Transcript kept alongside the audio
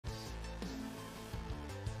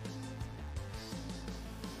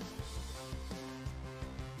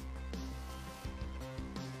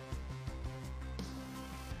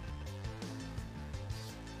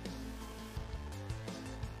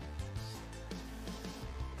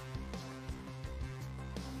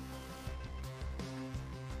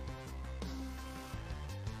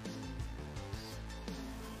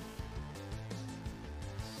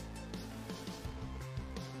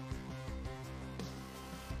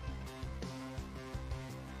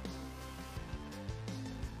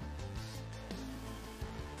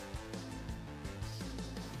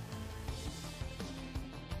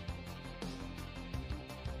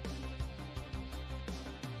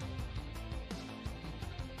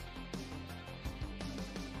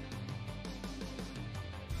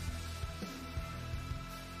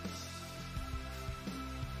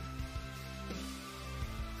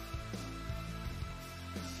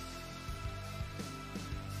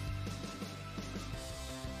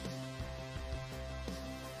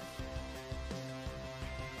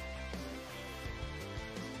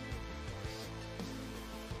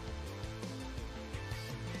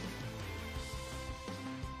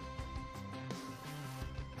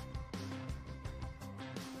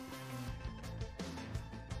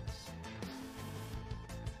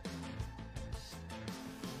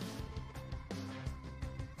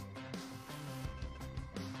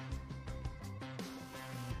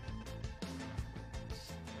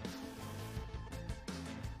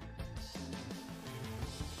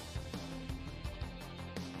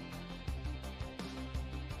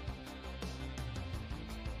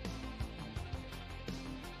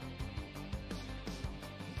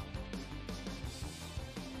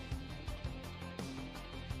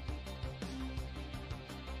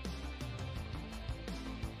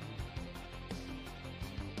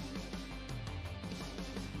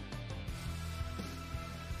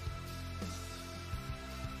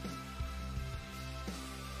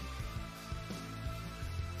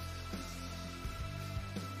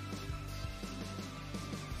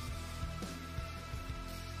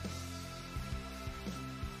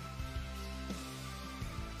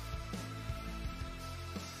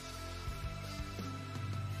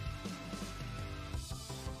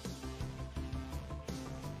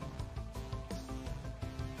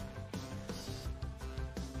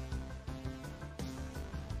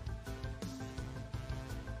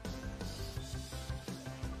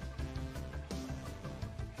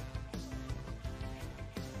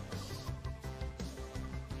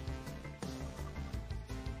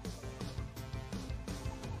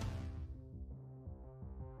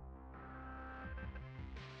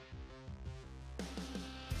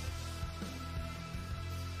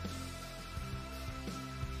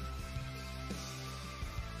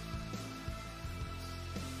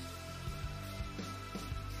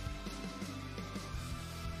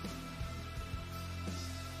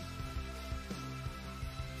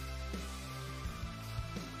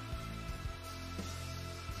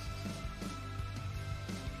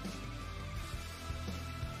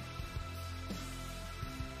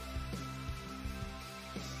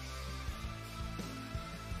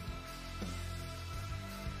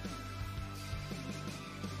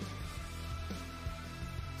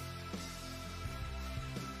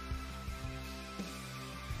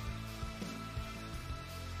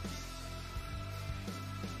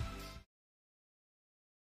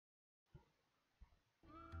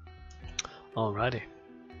Alrighty,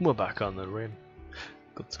 we're back on the Rim.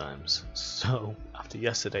 Good times. So, after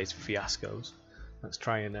yesterday's fiascos, let's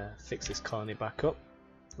try and fix this colony back up.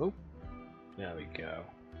 Oh, there we go.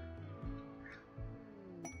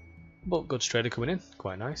 But good trader coming in,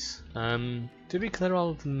 quite nice. Did we clear all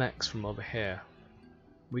of the mechs from over here?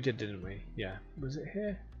 We did, didn't we? Yeah. Was it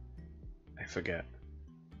here? I forget.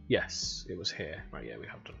 Yes, it was here. Right, yeah, we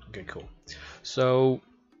have done. Okay, cool. So,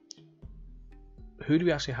 who do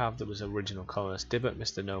we actually have that was original colonist? Dibbert,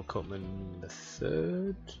 Mr. No, Cutman the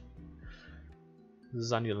third?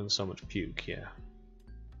 Zaniel and So Much Puke, yeah.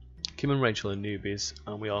 Kim and Rachel are newbies,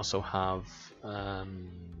 and we also have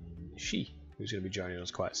she, who's going to be joining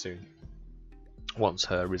us quite soon. Once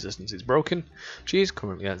her resistance is broken, she is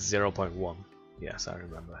currently at 0.1. Yes, I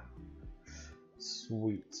remember.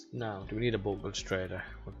 Sweet. Now, do we need a bulk goods trader?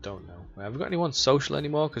 I don't know. Have we got anyone social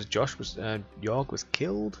anymore? Because Yorg was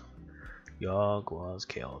killed. Yorg was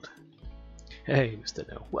killed. Hey, Mr.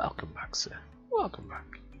 No. Welcome back, sir. Welcome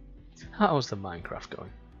back. How's the Minecraft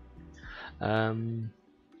going?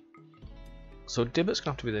 So Dibbert's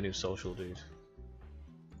gonna have to be the new social dude.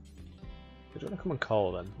 I don't want to come and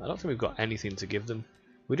call them. I don't think we've got anything to give them.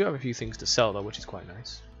 We do have a few things to sell though, which is quite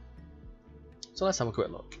nice. So let's have a quick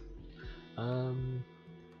look.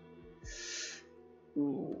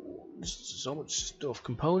 Ooh, so much stuff.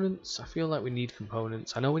 Components. I feel like we need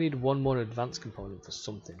components. I know we need one more advanced component for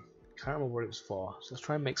something. Can't remember what it was for. So let's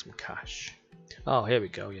try and make some cash. Oh, here we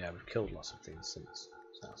go. Yeah, we've killed lots of things since.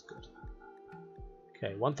 So that's good.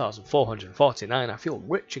 Okay, 1,449. I feel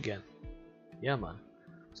rich again. Yeah, man.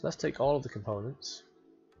 So let's take all of the components.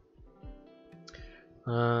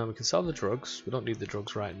 We can sell the drugs. We don't need the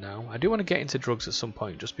drugs right now. I do want to get into drugs at some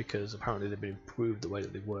point, just because apparently they've been improved the way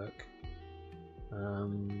that they work.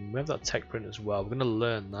 We have that tech print as well. We're going to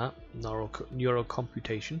learn that neural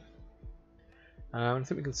computation. I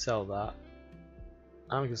think we can sell that,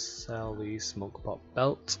 and we can sell the smoke pot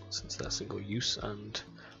belt since they're single use and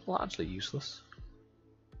largely useless.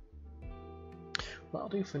 That'll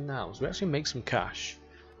do for now. So we actually make some cash.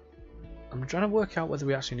 I'm trying to work out whether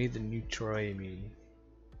we actually need the neutroamine.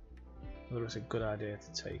 Whether it's a good idea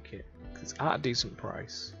to take it, because it's at a decent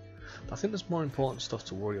price. But I think there's more important stuff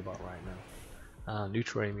to worry about right now.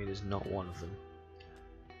 Neutroamine is not one of them.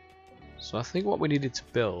 So I think what we needed to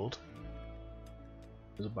build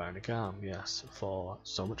was a bionic arm, yes, for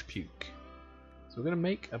So Much Puke. So we're going to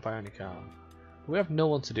make a bionic arm. But we have no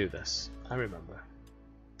one to do this. I remember.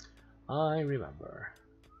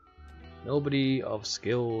 Nobody of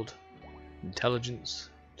skilled intelligence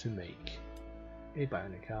to make a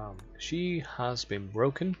bionic arm. She has been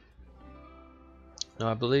broken. Now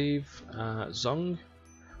I believe Zong,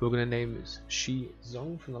 who we're going to name is She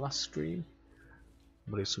Zong from the last stream.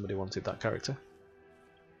 I believe somebody wanted that character.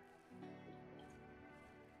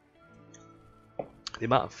 The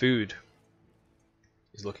amount of food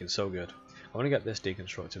is looking so good. I want to get this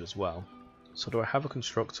deconstructed as well. So do I have a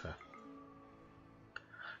constructor?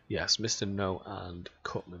 Yes, Mr. No and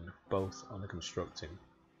Cutman both on the constructing.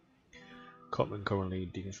 Cutman currently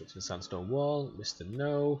deconstructing the sandstone wall. Mr.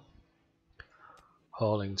 No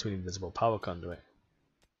hauling to an invisible power conduit.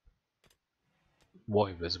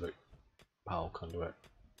 What invisible power conduit?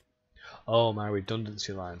 Oh, my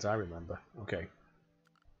redundancy lines, I remember. Okay.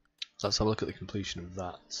 So let's have a look at the completion of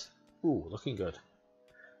that. Ooh, looking good.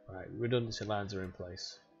 Right, redundancy lines are in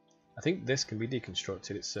place. I think this can be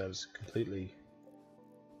deconstructed. It serves completely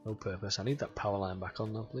no purpose. I need that power line back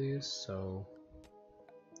on now, please. So,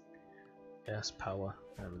 yes, power.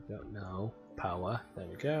 There we go. No, power. There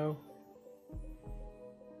we go.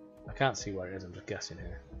 I can't see where it is. I'm just guessing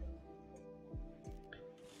here.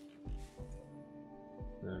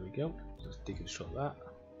 There we go. Let's deconstruct that.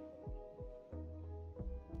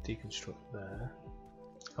 Deconstruct there.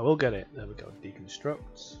 I will get it. There we go.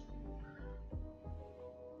 Deconstruct.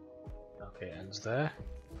 Okay, it ends there.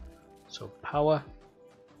 So power.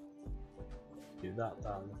 Do that,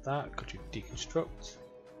 that, and that. Could you deconstruct?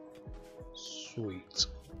 Sweet.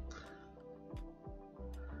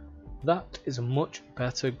 That is a much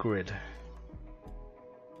better grid.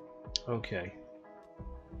 Okay.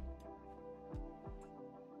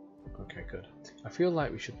 Okay, good. I feel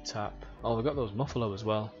like we should tap. Oh, we've got those Muffalo as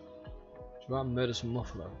well. Should we go out and murder some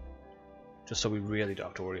Muffalo? Just so we really don't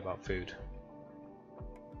have to worry about food.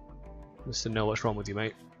 Mr. No, what's wrong with you,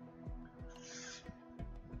 mate?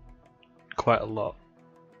 Quite a lot.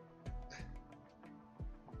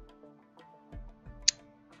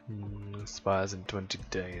 Expires in 20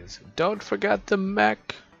 days. Don't forget the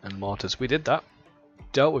mech and mortars. We did that.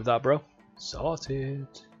 Dealt with that, bro. Sorted.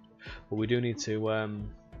 But we do need to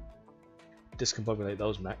discombobulate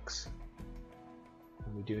those mechs.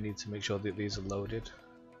 And we do need to make sure that these are loaded.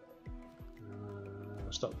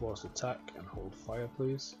 Stop forced attack and hold fire,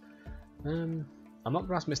 please. I'm not going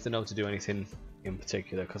to ask Mr. No to do anything in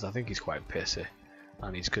particular because I think he's quite pissy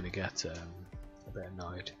and he's going to get a bit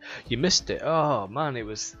annoyed. You missed it. Oh man, it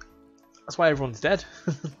was. That's why everyone's dead.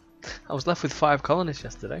 I was left with 5 colonists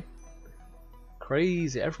yesterday.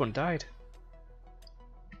 Crazy, everyone died.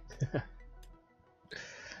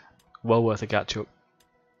 Well worth a catch up.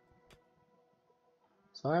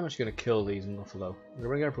 So I'm actually going to kill these buffalo. I'm going to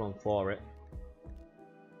bring everyone for it.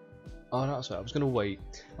 Oh no, that's right. I was going to wait.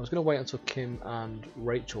 I was going to wait until Kim and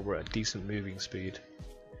Rachel were at a decent moving speed.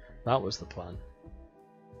 That was the plan.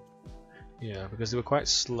 Yeah, because they were quite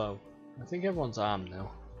slow. I think everyone's armed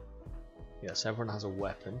now. Yes, everyone has a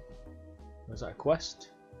weapon. Was that a quest?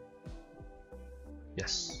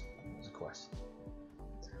 Yes, it was a quest.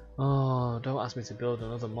 Oh, don't ask me to build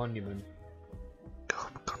another monument. Oh,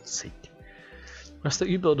 for God's sake. Request that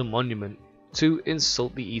you build a monument to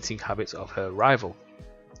insult the eating habits of her rival.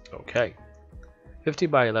 Okay. 50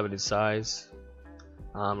 by 11 in size.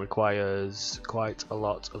 Requires quite a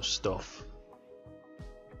lot of stuff.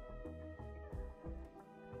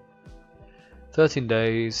 13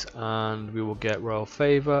 days and we will get royal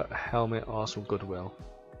favour, a helmet or some goodwill.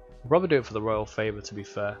 I'll probably do it for the royal favour, to be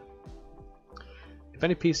fair. If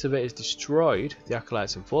any piece of it is destroyed, the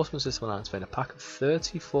Acolyte's enforcement system will activate. A pack of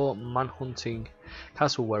 34 man-hunting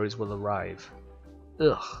cassowaries will arrive.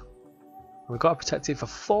 Ugh. We've got to protect it for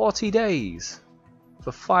 40 days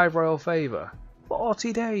for 5 royal favour.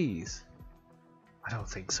 40 days? I don't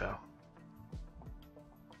think so.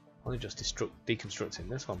 Only just deconstructing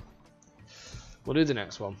this one. We'll do the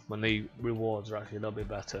next one when the rewards are actually a little bit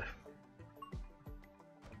better.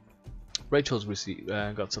 Rachel's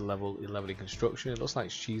got to level 11 in construction. It looks like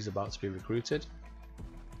she's about to be recruited.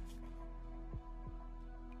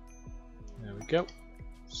 There we go.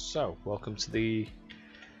 So, welcome to the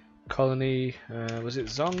colony. Was it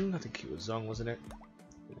Zong? I think it was Zong, wasn't it?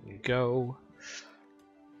 There you go.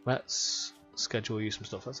 Let's schedule you some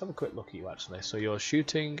stuff. Let's have a quick look at you actually. So you're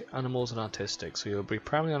shooting, animals and artistic. So you'll be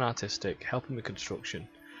primarily on artistic, helping with construction,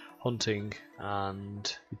 hunting,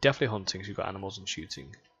 and definitely hunting because you've got animals and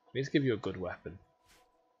shooting. We need to give you a good weapon.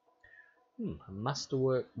 A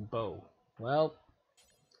masterwork bow. Well,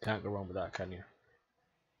 can't go wrong with that, can you?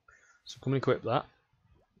 So come and equip that.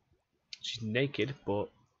 She's naked, but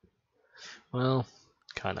well,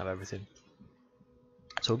 can't have everything.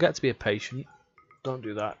 So we'll get to be a patient. Don't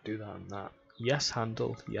do that, do that and that. Yes,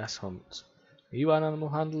 handle, yes, hunt. Are you an animal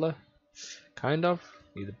handler? Kind of.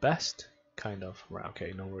 Are you the best? Kind of. Right,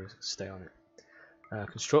 okay, no worries, stay on it.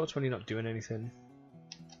 Construct when you're not doing anything.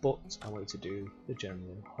 But I want you to do the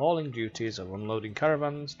general hauling duties of unloading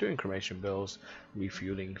caravans, doing cremation bills,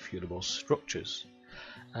 refueling fuelable structures.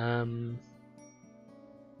 I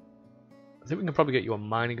think we can probably get you on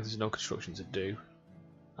mining if there's no construction to do.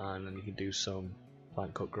 And then you can do some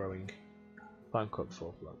plant cut growing. Plant cut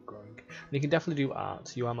for plant growing. And you can definitely do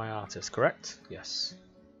art. You are my artist, correct? Yes.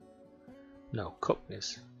 No,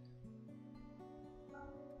 cookness.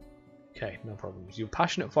 Okay, no problems. You're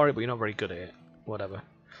passionate for it, but you're not very good at it. Whatever.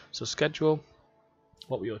 So schedule.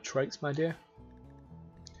 What were your traits, my dear?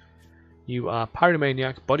 You are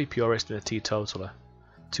pyromaniac, body purist, and a teetotaler.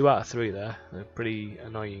 2 out of 3 there. They're pretty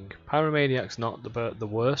annoying. Pyromaniac's not the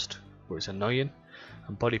worst, but it's annoying.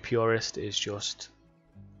 And body purist is just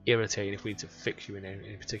irritating if we need to fix you in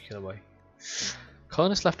any particular way.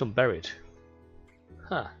 Colonist left unburied.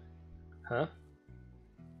 Huh. Huh?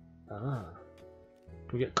 Ah.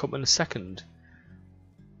 Can we get Cutman II?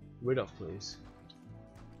 Rid of, please.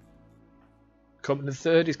 Cutman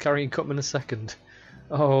III is carrying Cutman II.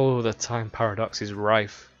 Oh, the time paradox is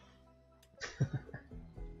rife.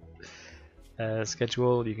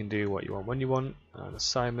 Schedule, you can do what you want when you want. And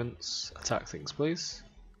assignments, attack things, please.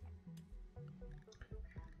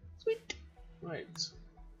 Sweet. Right.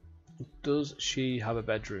 Does she have a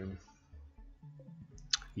bedroom?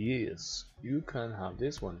 Yes. You can have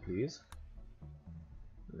this one, please.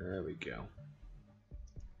 There we go.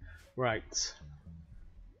 Right.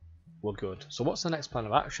 Well, good. So what's the next plan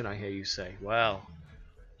of action, I hear you say? Well,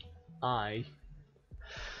 I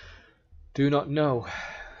do not know.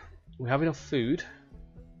 We have enough food.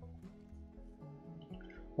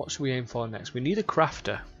 What should we aim for next? We need a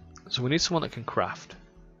crafter. So we need someone that can craft.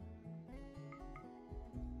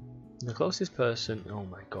 The closest person, oh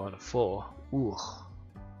my god, a 4. Ooh.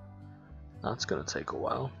 That's gonna take a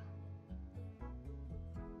while.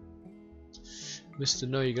 Mr.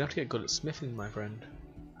 No, you're gonna have to get good at smithing, my friend.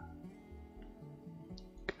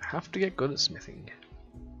 Have to get good at smithing.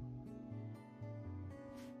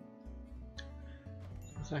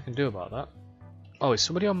 Nothing I can do about that. Oh, is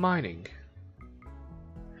somebody on mining?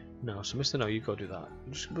 No, so Mr. No, you go do that.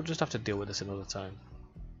 We'll just have to deal with this another time.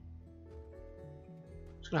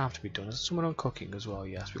 It's gonna have to be done. Is someone on cooking as well?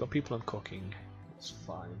 Yes, we've got people on cooking. It's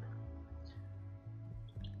fine.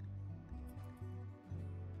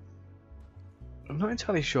 I'm not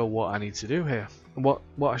entirely sure what I need to do here. What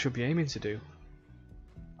I should be aiming to do.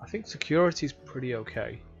 I think security is pretty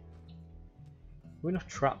okay. There are enough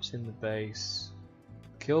traps in the base.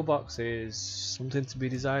 Kill box is something to be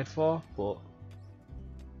desired for, but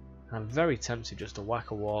I'm very tempted just to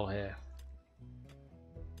whack a wall here.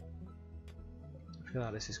 I feel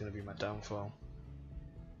like this is going to be my downfall.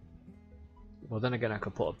 Well, then again, I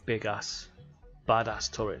could put a big ass,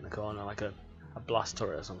 badass turret in the corner, like a blast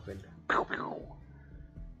turret or something. And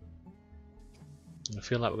I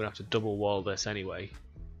feel like we're going to have to double wall this anyway.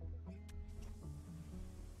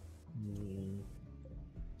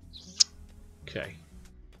 Okay.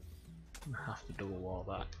 I have to double wall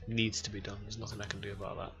that. It needs to be done. There's nothing I can do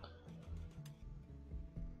about that.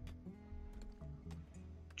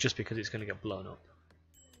 Just because it's going to get blown up.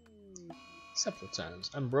 Several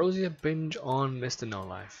times. Ambrosia binge on Mr. No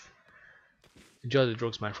Life. Enjoy the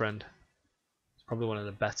drugs, my friend. It's probably one of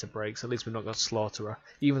the better breaks. At least we've not got Slaughterer.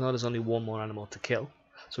 Even though there's only one more animal to kill.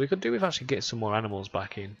 So we could do with actually getting some more animals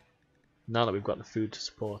back in. Now that we've got the food to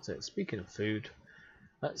support it. Speaking of food,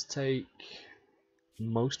 let's take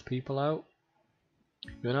most people out.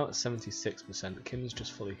 We're now at 76%. Kim's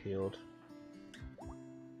just fully healed.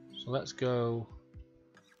 So let's go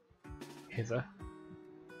hither.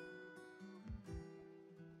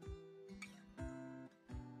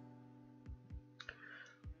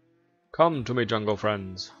 Come to me, jungle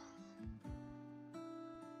friends.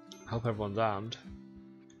 Hope everyone's armed.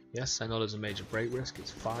 Yes, I know there's a major break risk,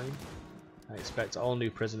 it's fine. I expect all new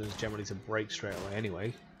prisoners generally to break straight away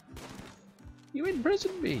anyway. You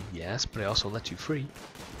imprisoned me! Yes, but I also let you free.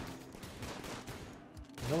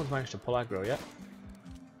 No one's managed to pull aggro yet.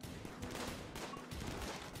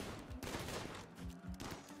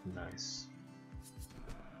 Nice.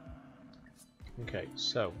 Okay,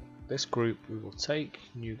 so this group we will take.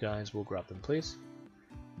 You guys will grab them, please.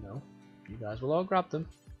 No, you guys will all grab them.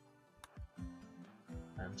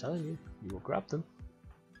 I'm telling you, you will grab them.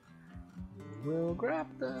 You will grab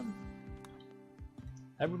them.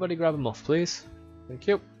 Everybody grab a muff, please. Thank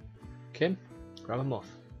you. Kim, grab a muff.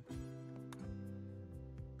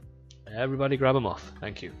 Everybody grab a muff.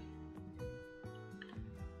 Thank you.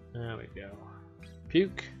 There we go.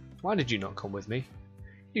 Puke, why did you not come with me?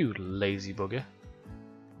 You lazy bugger.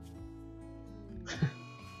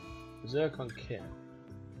 Berserk on Kim.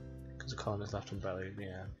 Because the colonist left unburied,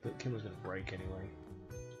 yeah. But Kim was going to break anyway.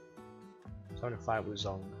 So I'm going to fight with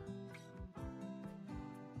Zong.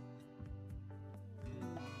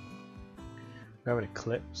 We have an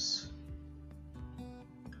eclipse.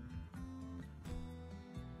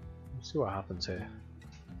 Let's see what happens here.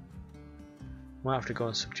 Might have to go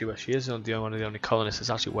and subdue her. She is one of the only colonists that's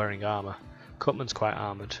actually wearing armour. Cutman's quite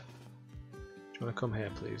armoured. Do you want to come here,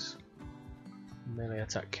 please? Melee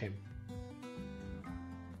attack Kim.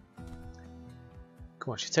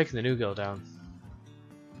 Come on, she's taking the new girl down.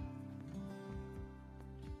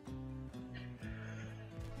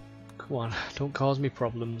 Come on, don't cause me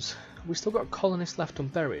problems. Have we still got colonists left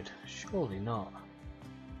unburied? Surely not.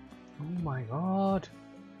 Oh my god.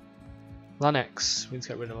 Lanex. We need to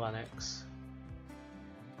get rid of Lanex.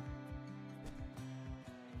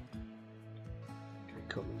 Okay,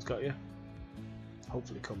 Cutman's got you.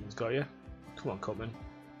 Hopefully Cutman's got you. Come on, Cutman.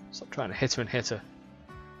 Stop trying to hit her and hit her.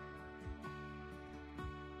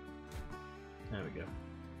 There we go.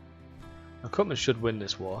 Now Cutman should win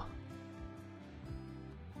this war.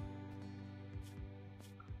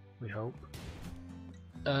 We hope.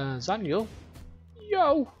 Zaniel?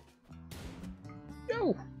 Yo!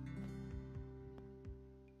 Yo!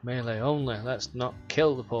 Melee only, let's not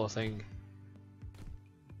kill the poor thing.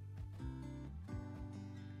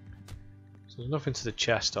 So there's nothing to the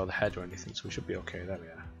chest or the head or anything, so we should be okay. There we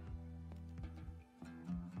are.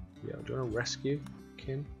 Yeah, do you want to rescue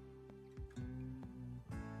Kim?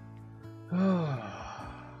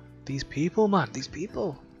 These people, man, these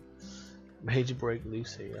people! Major break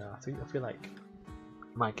Lucy, yeah, I feel like I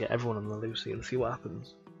might get everyone on the Lucy and see what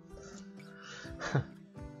happens.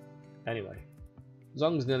 Anyway,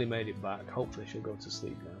 Zong's nearly made it back, hopefully she'll go to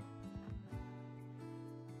sleep now.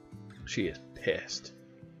 She is pissed.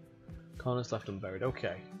 Corner's left unburied,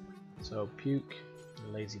 okay. So Puke,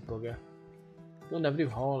 lazy bugger. You'll never do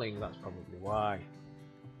hauling, that's probably why.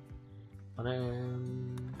 And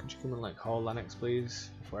then, could you come and like haul Lanex please,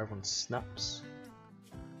 before everyone snaps?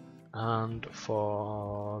 And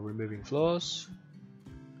for removing floors.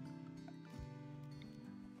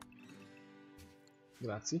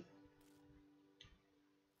 Grazie.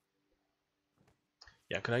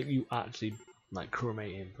 Yeah, could you actually like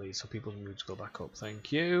crewmate in, please, so people's moods go back up?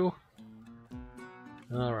 Thank you.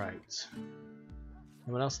 Alright.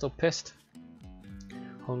 Anyone else still pissed?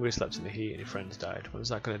 Hungry, slept in the heat, and your friends died. When is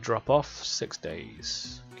that going to drop off? 6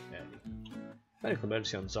 days. Okay. Medical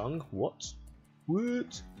emergency on Zong. What?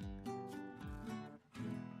 What?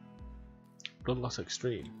 Blood loss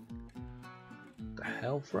extreme. The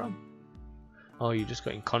hell from? Oh, you just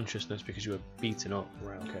got in consciousness because you were beaten up.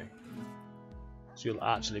 Right, okay. So you'll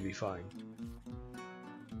actually be fine.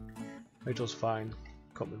 Rachel's fine.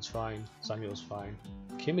 Cutman's fine. Samuel's fine.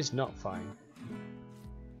 Kim is not fine.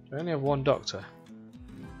 I only have one doctor.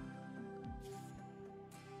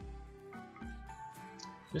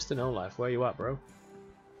 Mr. No Life, where you at, bro?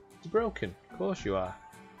 You're broken. Of course you are.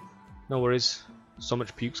 No worries. So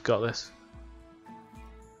much puke's got this.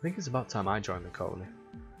 I think it's about time I join the colony.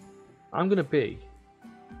 I'm gonna be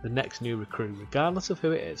the next new recruit, regardless of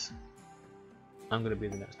who it is. I'm gonna be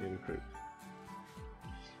the next new recruit.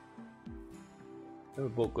 Never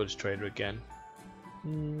bulk goods trader again.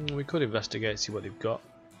 We could investigate, see what they've got.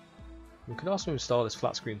 We could also install this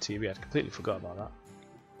flat screen TV. I'd completely forgot about that.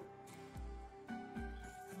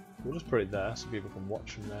 We'll just put it there so people can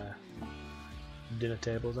watch from their dinner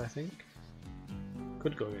tables, I think.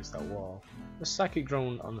 Could go against that wall. The psychic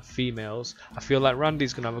drone on the females. I feel like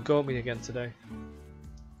Randy's going to have a go at me again today.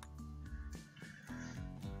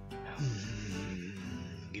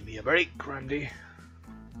 Give me a break, Randy.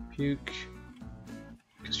 Puke.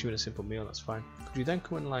 Consuming a simple meal, that's fine. Could you then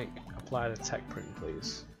come and like apply the tech print,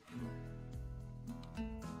 please?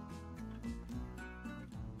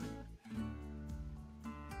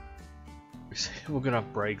 We're gonna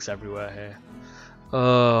have breaks everywhere here.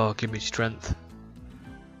 Oh, give me strength.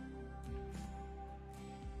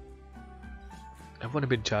 I've only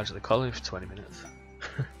been in charge of the colony for 20 minutes.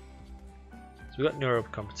 So we got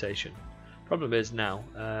neurocomputation. Problem is now,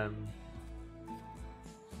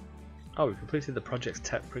 oh, we completed the project's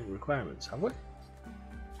tech print requirements, have we?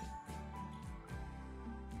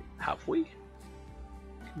 Have we?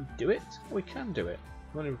 Can we do it? We can do it.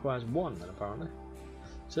 It only requires one then, apparently.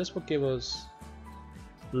 So this will give us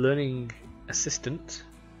learning assistant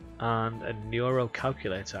and a neuro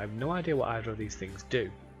calculator. I have no idea what either of these things do,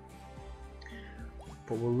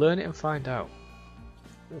 but we'll learn it and find out.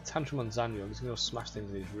 A little tantrum on Zaniel. I'm just going to go smash things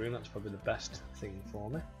in his room. That's probably the best thing for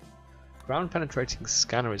me. Ground penetrating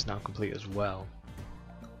scanner is now complete as well.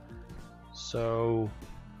 So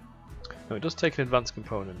no, it does take an advanced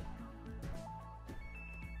component.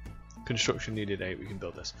 Construction needed 8. We can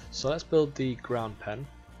build this. So let's build the ground pen.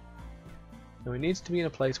 Now it needs to be in a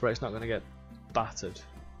place where it's not going to get battered.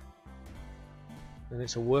 And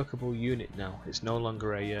it's a workable unit now. It's no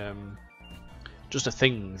longer a just a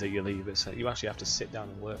thing that you leave. It's you actually have to sit down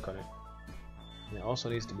and work on it. And it also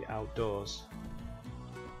needs to be outdoors.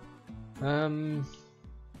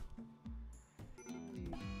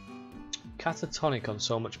 Catatonic on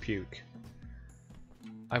so much puke.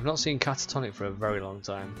 I've not seen Catatonic for a very long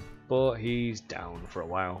time, but he's down for a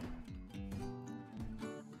while.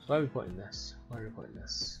 So where are we putting this? Where are we putting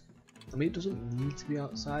this? I mean, it doesn't need to be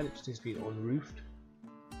outside, it just needs to be unroofed.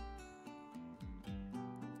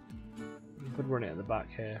 We could run it at the back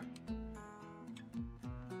here.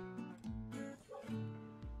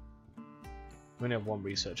 We only have one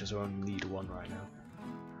researcher, so we only need one right now.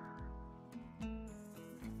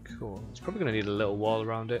 Cool. It's probably going to need a little wall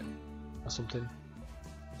around it or something.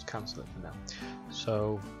 Let's cancel it for now.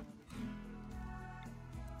 So,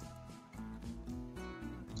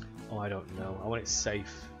 oh, I don't know. I want it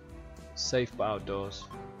safe. Safe but outdoors.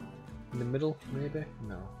 In the middle, maybe?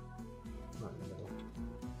 No. Not in the middle.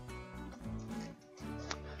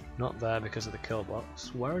 Not there because of the kill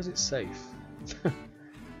box. Where is it safe?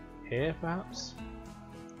 Here, perhaps?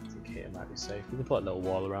 I think here might be safe. We can put a little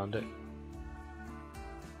wall around it.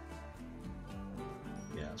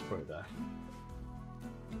 Yeah, let's put it there.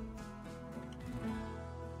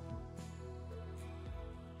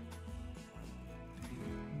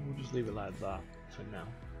 We'll just leave it like that for now.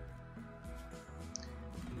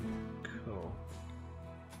 Cool.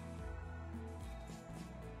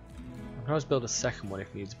 I can always build a second one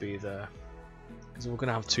if needs be there, because we're going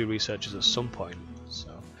to have 2 researchers at some point.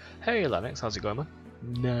 So, hey Lennox, how's it going, man?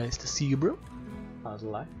 Nice to see you, bro. How's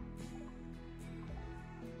life?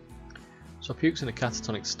 So Puke's in a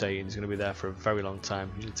catatonic state and he's going to be there for a very long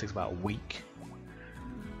time. Usually takes about a week.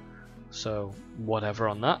 So whatever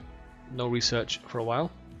on that. No research for a while.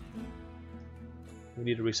 We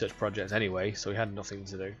need a research project anyway, so we had nothing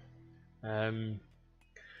to do.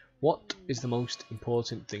 What is the most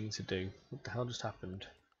important thing to do? What the hell just happened?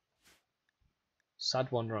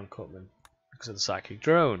 Sad Wander on Cutman because of the psychic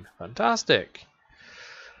drone. Fantastic.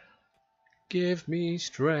 Give me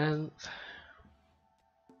strength.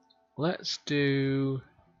 Let's do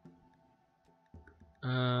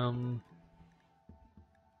I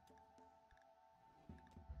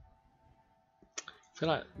feel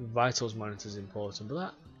like vitals monitor is important, but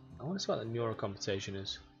that I want to see what the neuro computation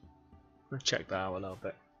is. I'm gonna check that out a little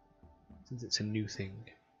bit since it's a new thing.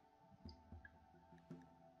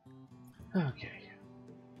 Okay.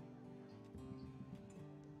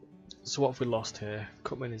 So what have we lost here?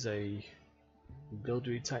 Cutman is a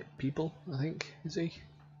buildery type people, I think, is he?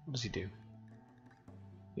 What does he do?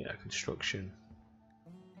 Yeah, construction.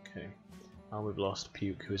 Okay. And we've lost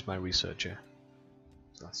Puke, who is my researcher.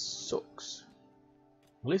 So that sucks.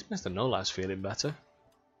 At least Mr. No Life's feeling better.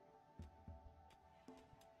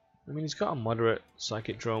 I mean, he's got a moderate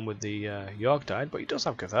psychic drone with the York died, but he does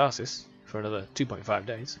have catharsis for another 2.5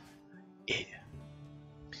 days. Yeah.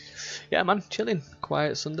 Yeah, man, chilling.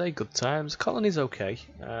 Quiet Sunday, good times. Colony's okay.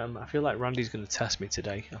 I feel like Randy's going to test me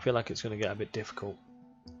today. I feel like it's going to get a bit difficult.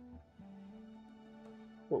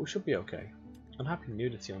 But we should be okay. Unhappy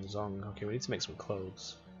nudity on Zong. Okay, we need to make some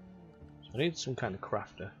clothes. So I need some kind of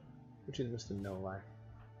crafter, which is Mr. No Life.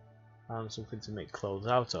 And something to make clothes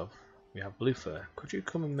out of. We have blue fur. Could you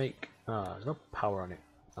come and make... Ah, there's no power on it.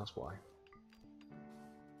 That's why.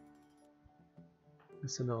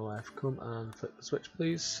 Mr. No Life, come and flip the switch,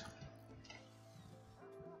 please.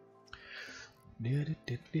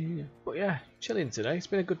 But yeah, chilling today. It's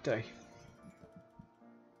been a good day.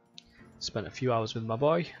 Spent a few hours with my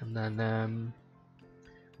boy, and then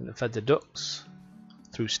went and fed the ducks,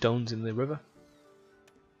 threw stones in the river,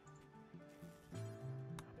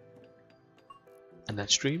 and then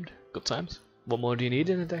streamed. Good times. What more do you need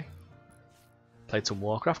in a day? Played some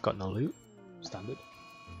Warcraft, got no loot. Standard.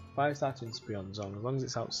 Fire starting spree on Zone. As long as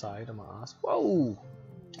it's outside, I might ask. Whoa!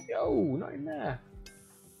 Yo, not in there.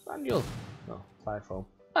 Daniel. Oh, fire foam.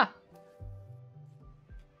 Ah!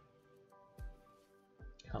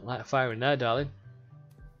 Can't light a fire in there, darling.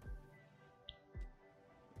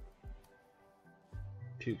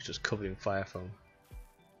 Puke's just covered in fire foam.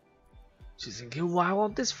 She's thinking, why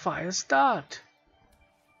won't this fire start?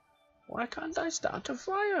 Why can't I start a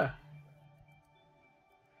fire?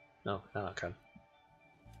 No, now I can.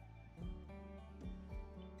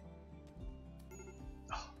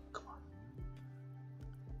 Oh, come on.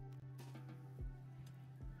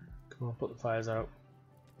 Come on, put the fires out.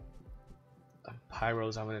 And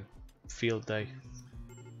Pyro's having a field day.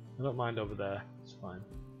 I don't mind over there, it's fine.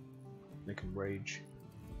 Make him rage.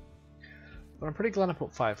 But I'm pretty glad I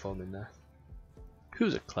put fire foam in there.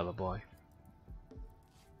 Who's a clever boy?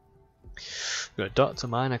 You're a doctor,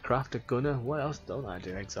 miner, crafter, gunner. What else don't I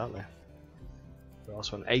do exactly? You're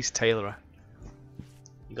also an ace tailorer.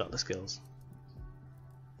 You got the skills.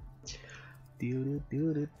 I'm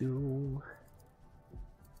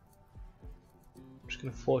just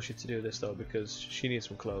gonna force you to do this though because she needs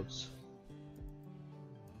some clothes.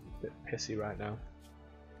 Bit pissy right now.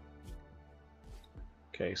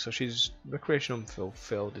 Okay, so she's recreation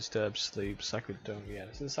unfulfilled, disturbed sleep, psychic drone. Yeah,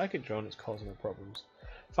 this is the psychic drone that's causing her problems.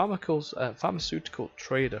 Pharmaceutical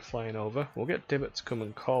trader flying over. We'll get Dibbit to come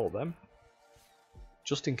and call them,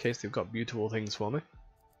 just in case they've got beautiful things for me.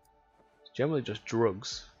 It's generally just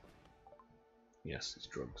drugs. Yes, it's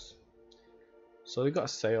drugs. So we got a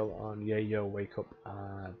sale on Yayo Wake Up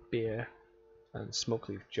beer and Smoke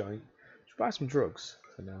Leaf joint. Should buy some drugs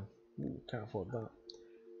for now. Ooh, can't afford that.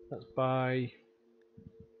 Let's buy.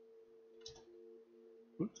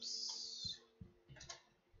 Oops.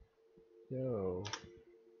 Yo.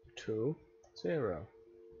 2, 0.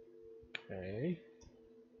 Okay.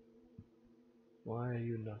 Why are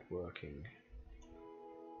you not working?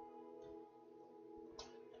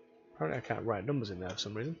 Apparently I can't write numbers in there for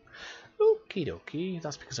some reason. Okie dokie.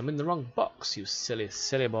 That's because I'm in the wrong box, you silly,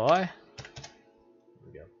 silly boy. There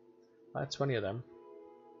we go. Buy 20 of them.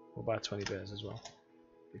 We'll buy 20 beers as well.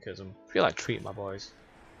 Because I feel like treating my boys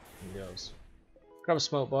and girls. Grab a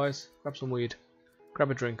smoke, boys. Grab some weed.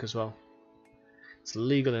 Grab a drink as well. It's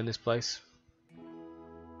legal in this place.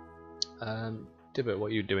 Dibbit,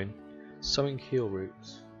 what are you doing? Sowing heal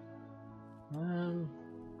roots.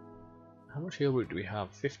 How much heal root do we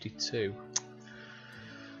have? 52.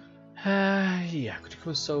 Yeah, could you come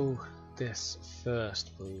and sow this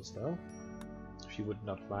first, please, though? If you would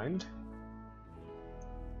not mind.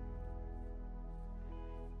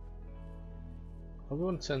 I'm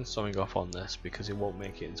going to turn sowing off on this because it won't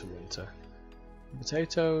make it into winter.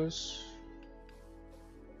 Potatoes.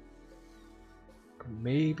 Could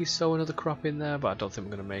maybe sow another crop in there, but I don't think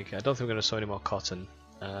we're going to make it. I don't think we're going to sow any more cotton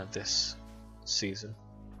this season.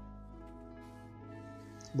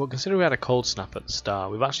 But considering we had a cold snap at the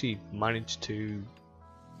start, we've actually managed to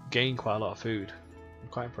gain quite a lot of food. I'm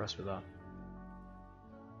quite impressed with that.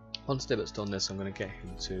 Once Dibbit's done this, I'm going to get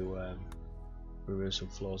him to remove some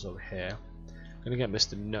floors over here. I'm going to get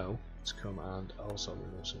Mr. No to come and also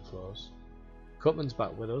remove some floors. Cutman's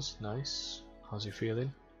back with us, nice. How's he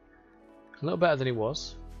feeling? A little better than he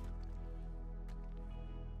was.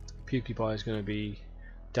 Pukey Boy is going to be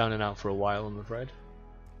down and out for a while, I'm afraid.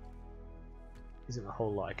 Isn't a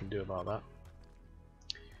whole lot I can do about that.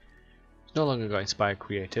 It's no longer got inspired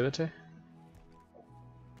creativity.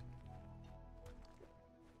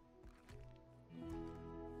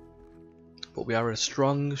 But we are a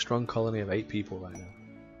strong colony of 8 people right now.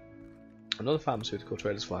 Another pharmaceutical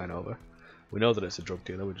trader's flying over. We know that it's a drug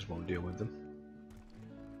dealer, we just won't deal with them.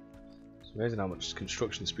 It's amazing how much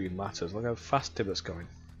construction speed matters. Look how fast Tibbet's going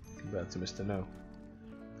compared to Mr. No.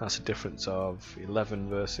 That's a difference of 11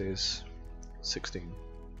 versus 16.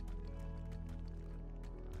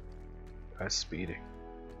 That's speedy.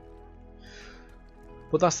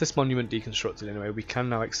 But that's this monument deconstructed anyway. We can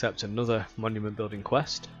now accept another monument building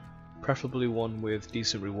quest. Preferably one with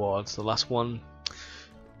decent rewards. The last one,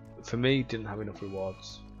 for me, didn't have enough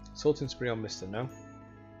rewards. Assaulting spree on Mr. No.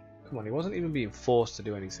 Come on, he wasn't even being forced to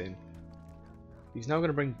do anything. He's now going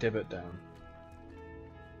to bring Dibbit down.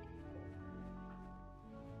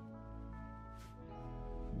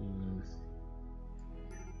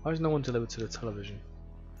 Why is no one delivered to the television?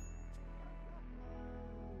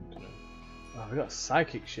 Oh, we got a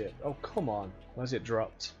psychic ship. Oh, come on. Where's it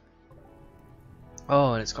dropped?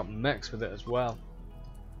 Oh, and it's got mechs with it as well.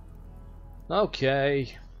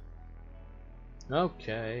 Okay.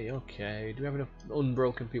 Okay. Do we have enough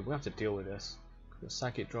unbroken people? We have to deal with this. The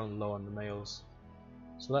psychic drone low on the males.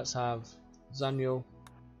 So let's have Zaniel,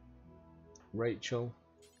 Rachel,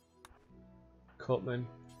 Cutman,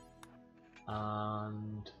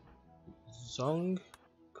 and Zong.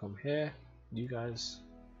 Come here. You guys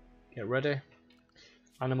get ready.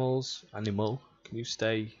 Animal, can you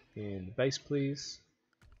stay in the base please?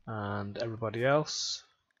 And everybody else,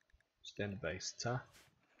 stay in the base.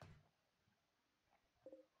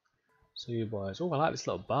 So you boys, oh I like this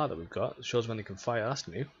little bar that we've got. It shows when they can fire, that's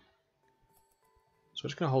new. So we're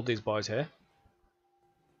just going to hold these boys here.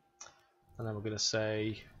 And then we're going to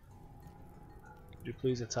say, could you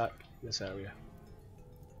please attack this area?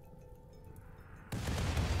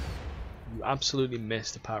 You absolutely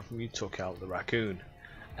missed apart from you took out the raccoon.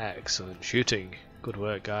 Excellent shooting. Good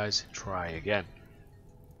work guys. Try again.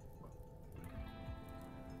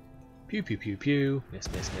 Pew pew pew pew. Miss.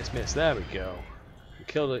 There we go. We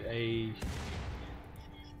killed a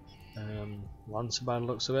Lancer by the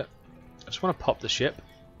looks of it. I just want to pop the ship.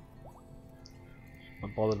 I'm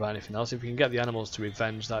not bothered about anything else. If we can get the animals to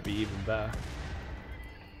revenge, that'd be even better.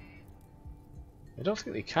 I don't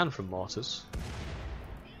think they can from mortars.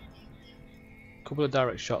 A couple of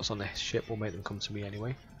direct shots on the ship will make them come to me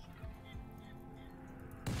anyway.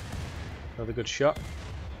 Another good shot.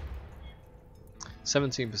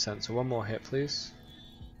 17%, so one more hit please.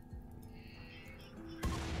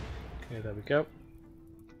 Okay, there we go.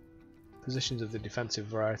 Positions of the defensive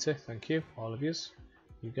variety, thank you, all of yous.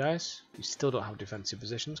 You guys, you still don't have defensive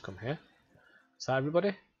positions, come here. Is that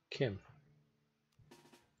everybody? Kim.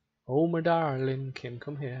 Oh my darling, Kim,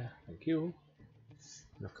 come here, thank you.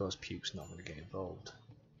 And of course Puke's not going to get involved.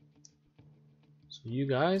 So you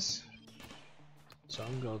guys, so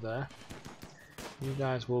I'm going to go there. You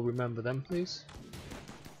guys will remember them please.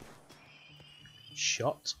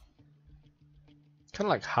 Shot. Kind of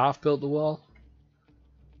like half built the wall.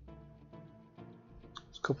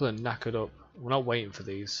 There's a couple of knackered up. We're not waiting for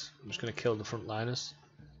these. I'm just going to kill the frontliners.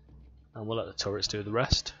 And we'll let the turrets do the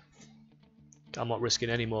rest. I'm not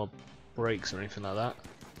risking any more breaks or anything like that.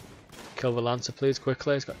 Kill the Lancer please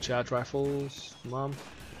quickly. He's got charge rifles. Come on.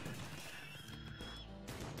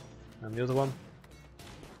 And the other one.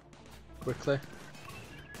 Quickly.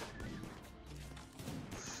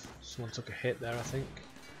 Someone took a hit there I think.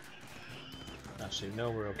 Actually no,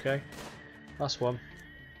 we're okay. Last one.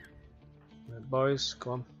 Right, boys,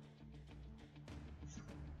 come on.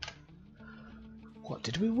 What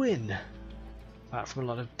did we win? Apart from a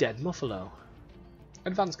lot of dead Muffalo.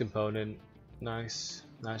 Advanced component. Nice.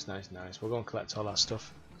 We'll go and collect all that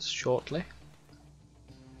stuff shortly.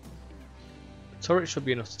 Turret should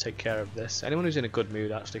be enough to take care of this. Anyone who's in a good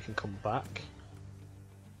mood actually can come back.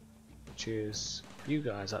 Which is you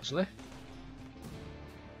guys actually.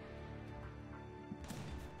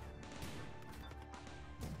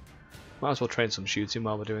 Might as well train some shooting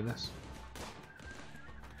while we're doing this.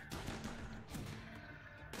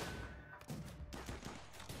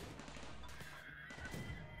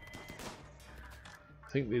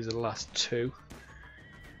 I think these are the last two.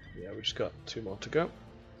 Yeah, we just got 2 more to go.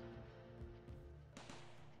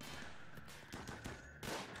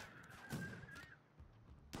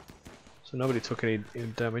 So nobody took any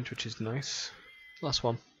damage, which is nice. Last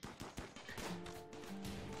one.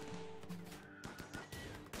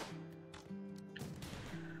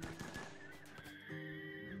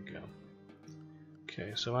 There we go.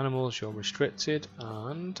 Okay, so animals, you're restricted,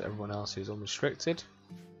 and everyone else is unrestricted.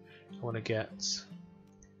 I want to get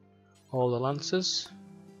all the lancers.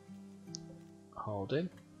 Hold in.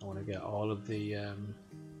 I want to get all of the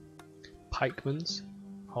pikemans.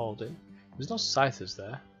 Hold in. There's no scythers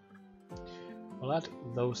there. We'll add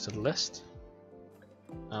those to the list.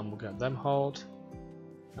 And we'll get them hauled.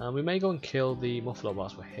 And we may go and kill the muffalo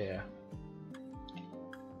whilst we're here.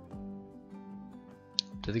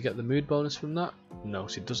 Do they get the mood bonus from that? No,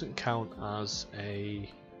 so it doesn't count as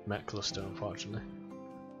a mech cluster, unfortunately.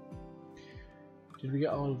 Did we get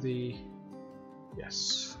all of the...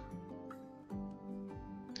 Yes.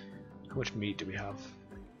 How much meat do we have?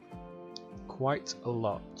 Quite a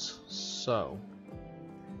lot. So,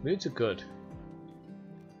 moods are good.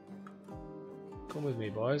 Come with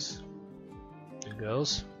me, boys and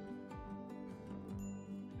girls.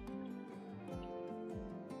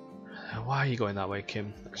 Why are you going that way,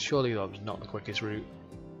 Kim? Surely that was not the quickest route.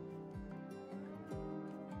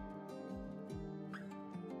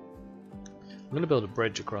 I'm going to build a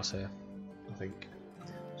bridge across here, I think. I'm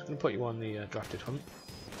just going to put you on the drafted hunt.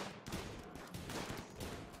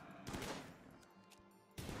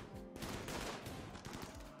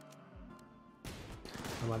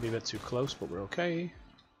 I might be a bit too close, but we're okay.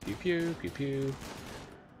 Pew pew, pew pew.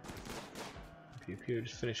 Pew pew,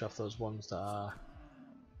 just finish off those ones that are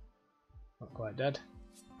not quite dead.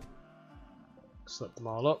 Select them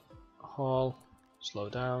all up. Haul. Slow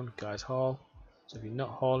down. Guys, haul. So if you're not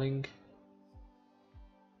hauling,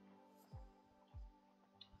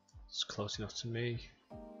 it's close enough to me.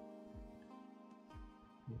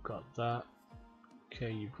 You've got that.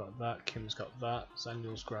 Okay, you've got that. Kim's got that.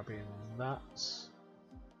 Zaniel's grabbing that.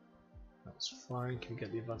 That's fine. Can we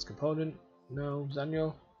get the advanced component? No.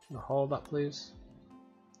 Zaniel, want to haul that, please?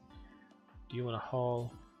 Do you want to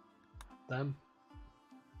haul them?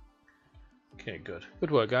 Okay, good.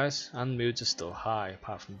 Good work, guys. And moods are still high,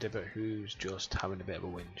 apart from Dibbert, who's just having a bit of a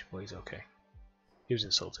whinge, but he's okay. He was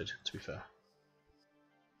insulted, to be fair.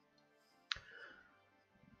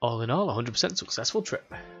 All in all, 100% successful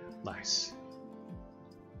trip. Nice.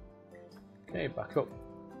 Okay, back up.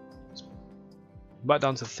 Back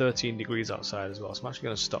down to 13 degrees outside as well, so I'm actually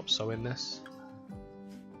going to stop sowing this.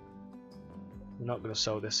 We're not going to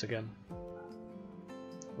sow this again.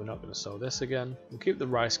 We're not going to sow this again. We'll keep the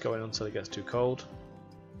rice going until it gets too cold.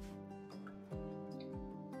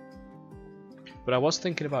 But I was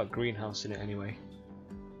thinking about greenhousing it anyway.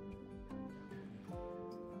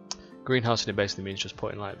 Greenhousing it basically means just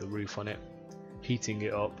putting like the roof on it, heating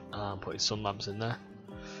it up and putting sun lamps in there.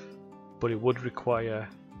 But it would require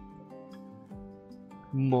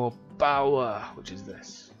more power, which is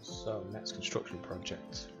this. So next construction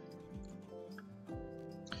project.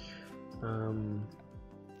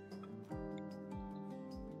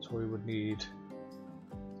 So we would need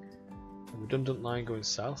a redundant line going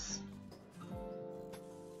south.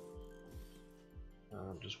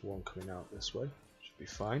 Just one coming out this way. Should be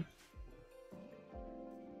fine.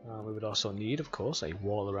 We would also need, of course, a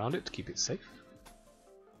wall around it to keep it safe,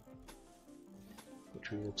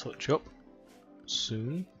 which we will touch up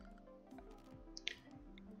soon.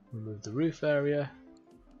 Remove the roof area,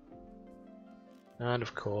 and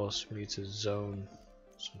of course we need to zone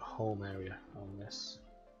some home area on this.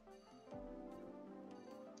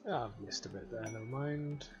 I've missed a bit there, never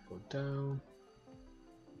mind. Go down.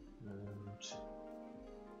 And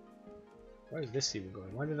where is this even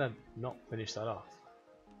going? Why did I not finish that off?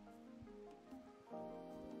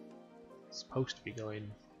 It's supposed to be going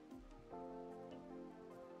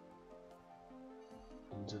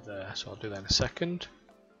into there, so I'll do that in a second.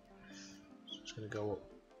 So it's going to go up.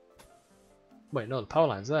 Wait, no, the power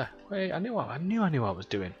line's there. Wait, I knew what I was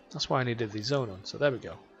doing. That's why I needed the zone on. So there we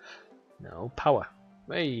go. No power.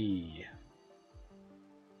 Hey.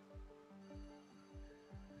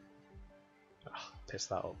 Oh, piss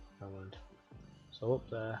that up. Never mind. So up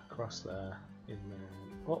there, across there, in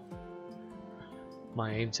there, up.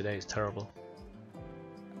 My aim today is terrible.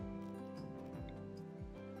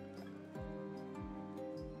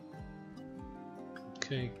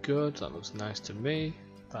 Okay, good. That looks nice to me.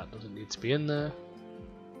 That doesn't need to be in there.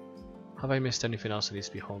 Have I missed anything else that needs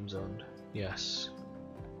to be home zoned? Yes.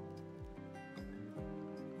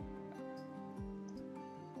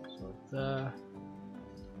 So there,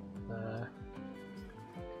 there,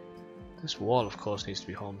 This wall, of course, needs to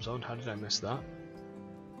be home zoned. How did I miss that?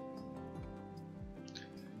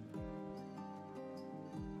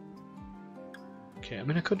 Okay, I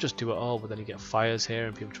mean I could just do it all, but then you get fires here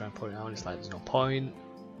and people try and put it out and it's like there's no point.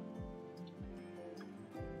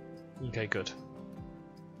 Okay, good.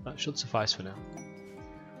 That should suffice for now.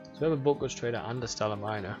 So we have a bulk goods trader and a stellar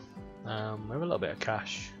miner. We have a little bit of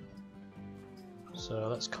cash. So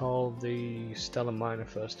let's call the stellar miner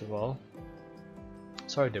first of all.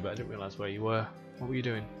 Sorry Dibber, I didn't realise where you were. What were you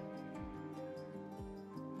doing?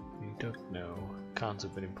 You don't know. Can't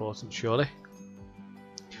have been important, surely.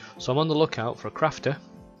 So I'm on the lookout for a crafter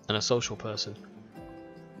and a social person,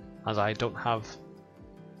 as I don't have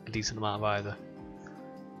a decent amount of either.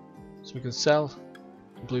 So we can sell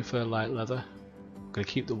blue fur light leather. I'm going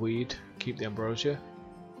to keep the weed, keep the ambrosia.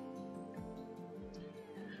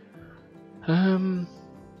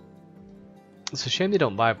 It's a shame they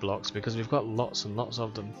don't buy blocks because we've got lots and lots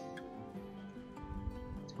of them.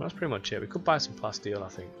 Well, that's pretty much it. We could buy some plasteel, I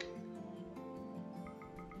think.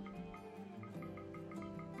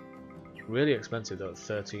 It's really expensive though at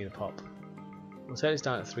 13 a pop. We'll take this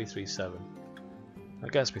down at 337.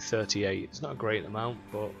 That gets me 38. It's not a great amount,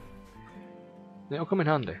 but it'll come in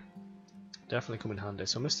handy. Definitely come in handy.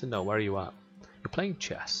 So Mr. No, where are you at? You're playing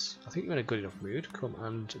chess. I think you're in a good enough mood. Come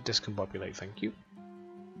and discombobulate, thank you.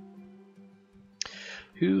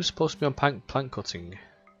 Who's supposed to be on plank cutting?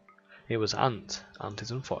 It was Ant. Ant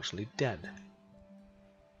is unfortunately dead.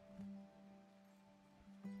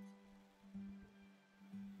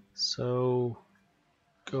 So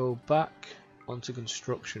go back onto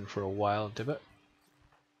construction for a while, Dibbit.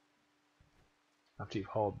 After you've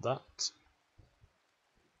hauled that.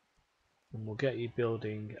 And we'll get you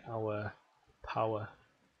building our power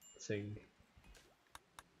thing.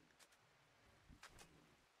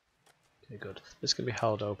 Okay, good. This can be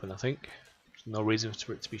held open, I think. There's no reason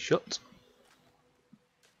for it to be shut.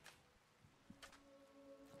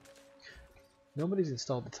 Nobody's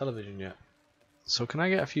installed the television yet. So can I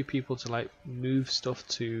get a few people to like move stuff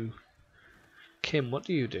to Kim? What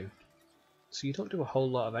do you do? So you don't do a whole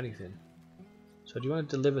lot of anything. So do you want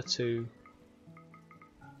to deliver to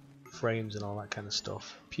frames and all that kind of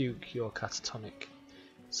stuff? Puke, you're catatonic.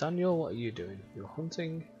 Samuel, what are you doing? You're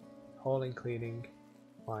hunting, hauling, cleaning,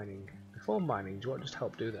 mining. Before mining, do you want to just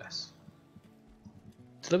help do this?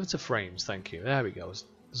 Deliver to frames, thank you. There we go.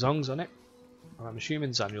 Zong's on it. And I'm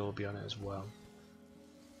assuming Samuel will be on it as well.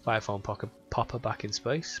 Firephone popper back in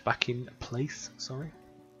space. Back in place, sorry.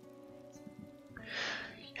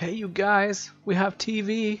 Hey you guys, we have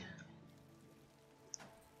TV.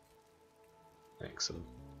 Excellent.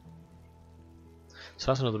 So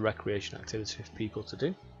that's another recreation activity for people to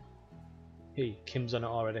do. Hey, Kim's on it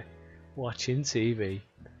already. Watching TV.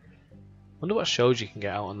 Wonder what shows you can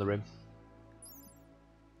get out on the rim.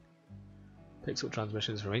 Picks up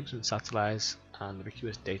transmissions from ancient satellites and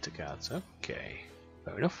ubiquitous data cards. Okay,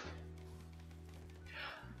 fair enough.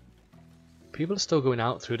 People are still going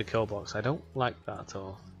out through the kill box. I don't like that at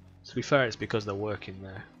all. To be fair, it's because they're working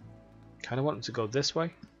there. Kind of want them to go this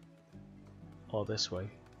way or this way.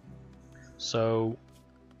 So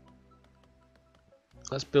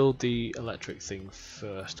let's build the electric thing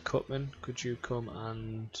first. Cutman, could you come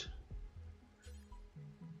and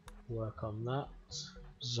work on that?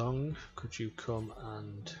 Zong, could you come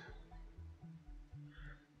and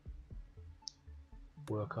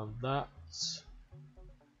work on that?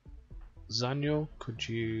 Zanyo, could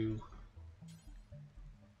you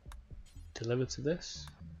deliver to this?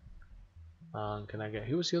 And can I get,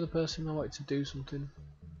 who was the other person I wanted to do something?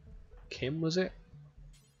 Kim, was it?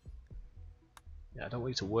 Yeah, I don't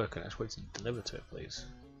want you to work on it, I just want you to deliver to it, please.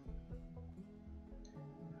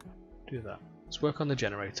 Do that. Let's work on the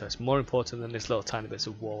generator. It's more important than this little tiny bits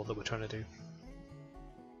of wall that we're trying to do.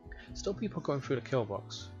 Still people going through the kill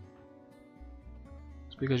box.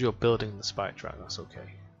 It's because you're building the spike track, that's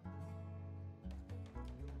okay.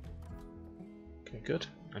 Okay, good.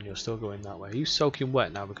 And you're still going that way. Are you soaking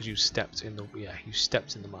wet now because you stepped in the, yeah, you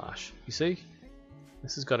stepped in the marsh. You see?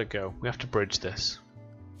 This has got to go. We have to bridge this.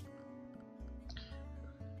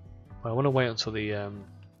 Well, I want to wait until the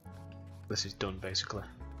this is done basically.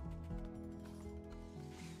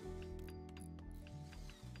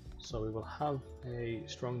 So we will have a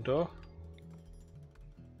strong door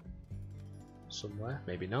somewhere,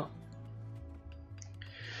 maybe not.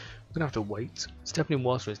 We're gonna have to wait. Stepping in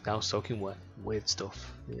water is now soaking wet. Weird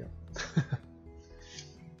stuff. Yeah.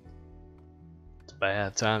 It's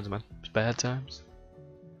bad times, man. It's bad times.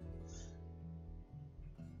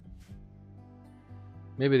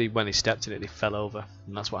 Maybe when they stepped in it, they fell over,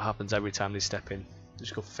 and that's what happens every time they step in. They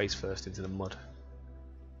just go face first into the mud.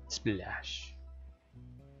 Splash.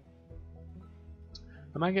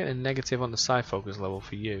 Am I getting a negative on the psi focus level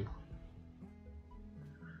for you?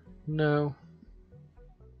 No.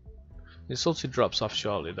 Insulted drops off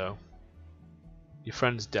shortly though. Your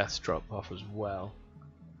friend's deaths drop off as well.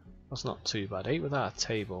 That's not too bad. 8 without a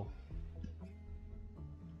table.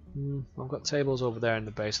 I've got tables over there in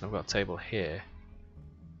the base and I've got a table here.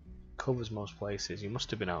 Covers most places. You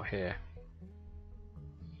must have been out here.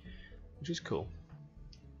 Which is cool.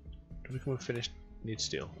 Do we come and finish? Need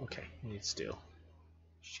steel. Okay, need steel.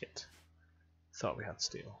 Shit. Thought we had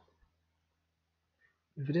steel.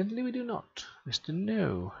 Evidently we do not. Mr.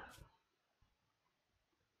 No.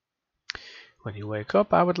 When you wake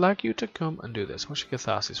up, I would like you to come and do this. What's your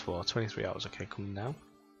catharsis for? 23 hours. Okay, come now.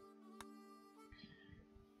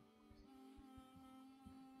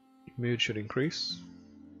 Mood should increase.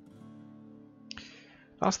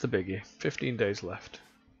 That's the biggie. 15 days left.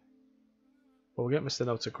 Well, we'll get Mr.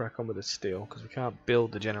 No to crack on with his steel, because we can't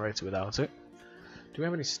build the generator without it. Do we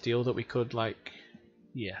have any steel that we could, like...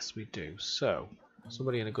 Yes, we do. So,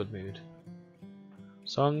 somebody in a good mood.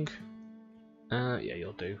 Song. Yeah,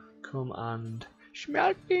 you'll do. Come and...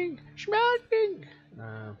 Schmelting! Schmelting!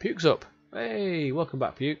 Puke's up. Hey, welcome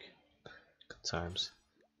back, Puke. Good times.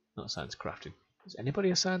 Not assigned to crafting. Is anybody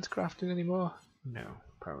assigned to crafting anymore? No,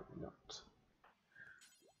 apparently not.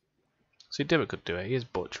 See, Dimmer could do it. He is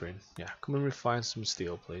butchering. Yeah, come and refine some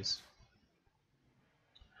steel, please.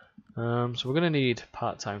 So we're going to need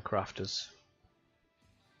part-time crafters.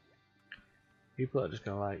 People are just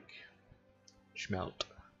going to like schmelt.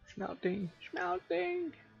 Schmelting,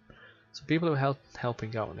 schmelting. So people who are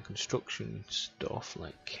helping out on the construction stuff,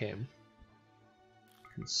 like Kim,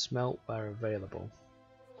 can smelt where available.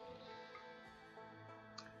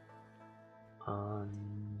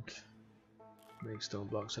 And make stone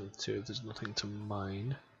blocks out of 2 if there's nothing to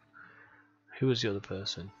mine. Who was the other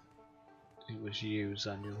person? It was you,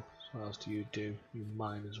 Zaniel. So what else do? You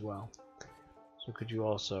mine as well. So could you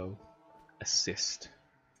also assist?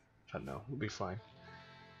 I don't know, we'll be fine.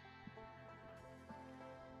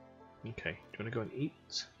 Okay, do you want to go and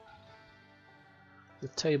eat? The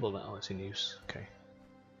table now is in use. Okay.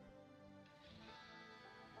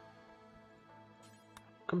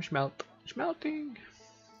 Come smelt. Schmelting!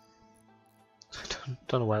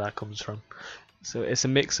 Don't know where that comes from. So it's a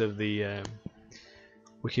mix of the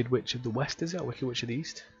Wicked Witch of the West, is it? Or Wicked Witch of the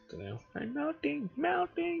East? Don't know. I'm melting,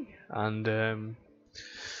 melting! And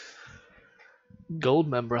Gold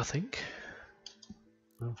Member, I think.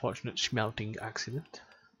 Unfortunate schmelting accident.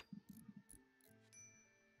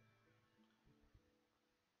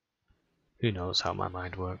 Who knows how my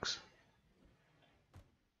mind works?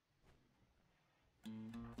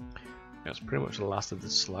 That's pretty much the last of the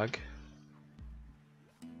slag.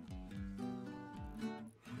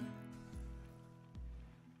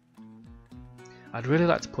 I'd really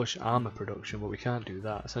like to push armor production, but we can't do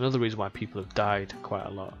that. It's another reason why people have died quite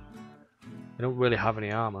a lot. We don't really have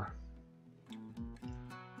any armor.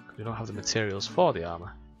 We don't have the materials for the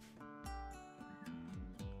armor.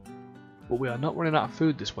 But we are not running out of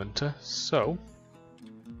food this winter, so...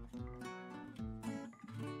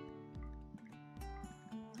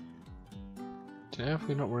 Do you know if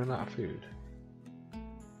we're not running out of food?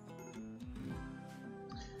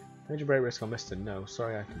 Major break risk on Mr. No.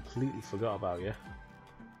 Sorry, I completely forgot about you.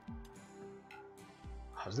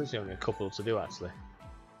 There's literally only a couple to do, actually.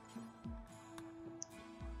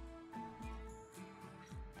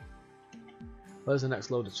 Where's the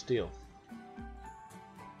next load of steel?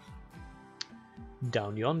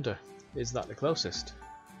 Down yonder. Is that the closest?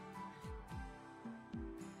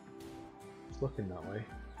 It's looking that way.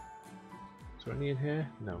 Is there any in here?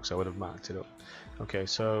 No, because I would have marked it up. Okay,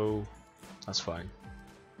 so that's fine.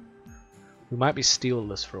 We might be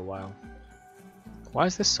steelless for a while. Why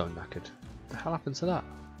is this so knackered? What the hell happened to that?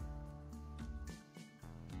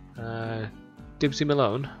 Dibsy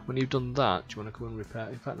Malone, when you've done that, do you want to come and repair?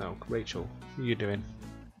 In fact, no, Rachel, what are you doing?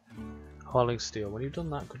 Hauling steel. When you've done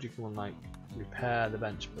that, could you come and like repair the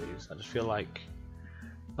bench, please? I just feel like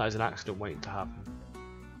that is an accident waiting to happen.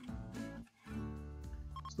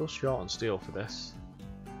 Still short on steel for this.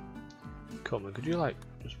 Come on, could you like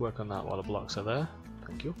just work on that while the blocks are there?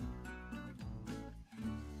 Thank you.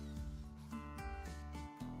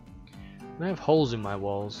 I have holes in my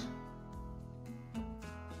walls.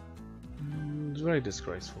 It's very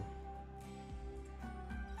disgraceful.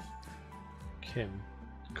 Kim,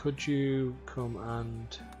 could you come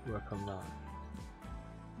and work on that?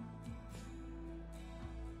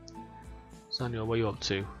 Samuel, what are you up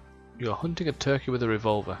to? You're hunting a turkey with a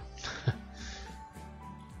revolver.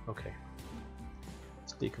 Okay.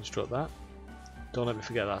 Let's deconstruct that. Don't let me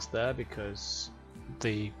forget that's there because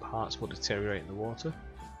the parts will deteriorate in the water.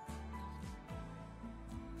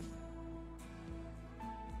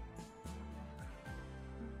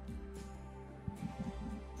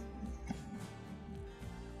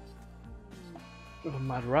 With a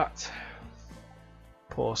mad rat.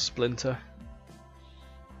 Poor Splinter.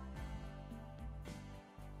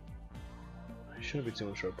 It shouldn't be too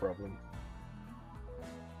much of a problem.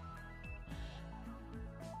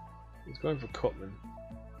 He's going for Cutman.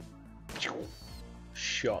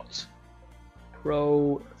 Shot.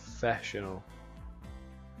 Professional.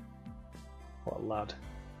 What a lad.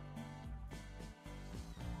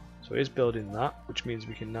 So he's building that, which means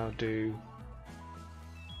we can now do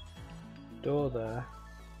door there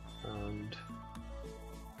and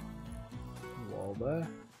wall there.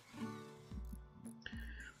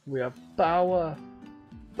 We have power.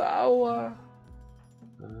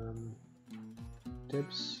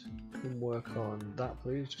 Dibs, can work on that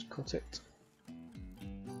please, just cut it.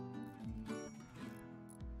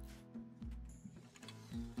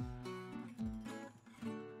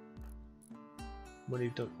 When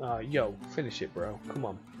you've done, yo, finish it bro, come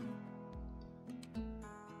on.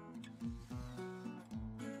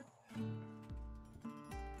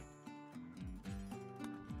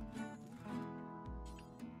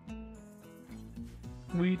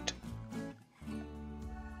 Wheat.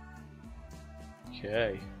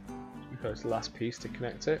 Okay, because the last piece to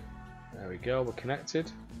connect it. There we go, we're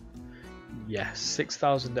connected. Yes,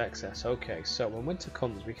 6,000 excess. Okay, so when winter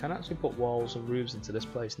comes, we can actually put walls and roofs into this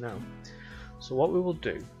place now. So what we will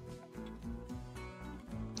do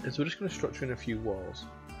is we're just going to structure in a few walls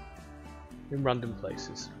in random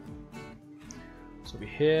places. So it'll be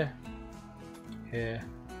here, here.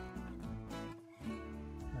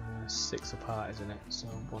 6 apart, isn't it? So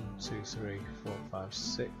 1, 2, 3, 4, 5,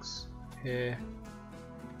 6 here.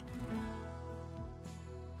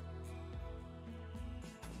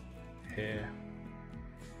 Here.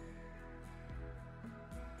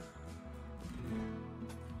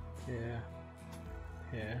 Here.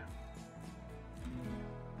 Here.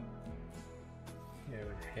 Here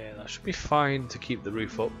and here. That should be fine to keep the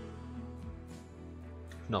roof up.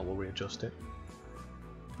 If not, we'll readjust it.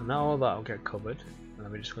 And now all that will get covered. And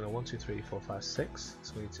then we're just going to 1, 2, 3, 4, 5, 6.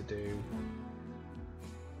 So we need to do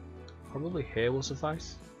probably here will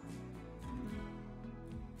suffice.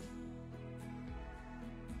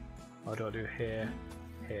 Or do I do here,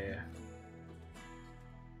 here,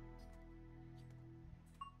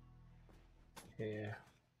 here?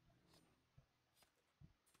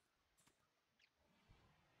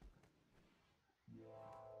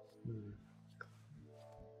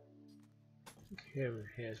 Here and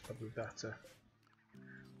here is probably better.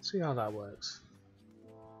 See how that works.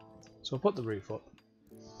 So we'll put the roof up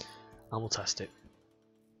and we'll test it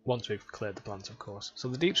once we've cleared the plants, of course. So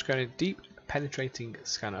the deep penetrating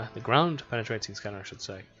scanner, the ground penetrating scanner I should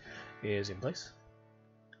say, is in place.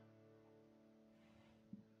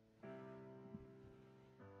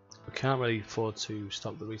 We can't really afford to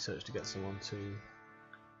stop the research to get someone to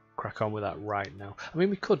crack on with that right now. I mean,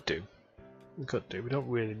 we could do. We don't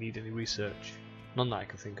really need any research. None that I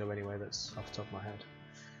can think of anyway, that's off the top of my head.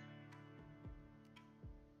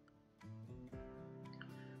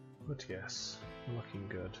 But yes, looking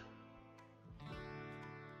good.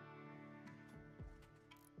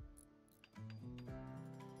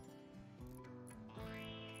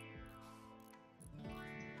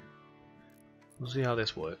 We'll see how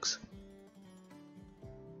this works.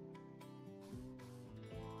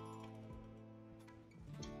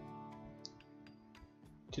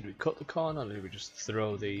 Did we cut the corner or did we just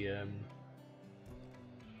throw the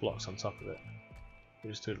blocks on top of it? We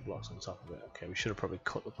just threw the blocks on top of it. Okay, we should have probably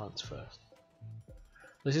cut the plants first.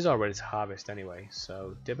 This is all ready to harvest anyway,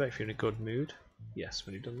 so Dibber, if you're in a good mood, yes,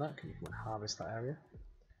 when you've done that, can you come and harvest that area?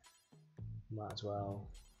 Might as well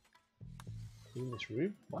clean this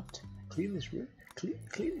room. What? Clean this room? Clean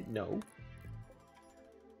it? No.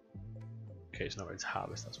 Okay, it's not ready to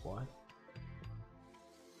harvest, that's why.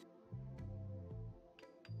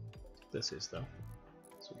 This is though,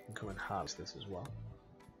 so we can come and harvest this as well.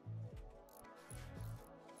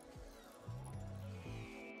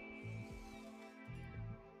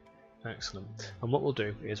 Excellent. And what we'll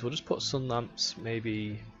do is we'll just put sun lamps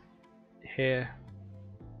maybe here,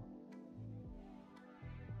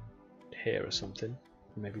 here or something,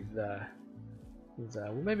 maybe there,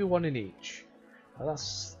 there. Well, maybe one in each. Now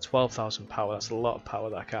that's 12,000 power. That's a lot of power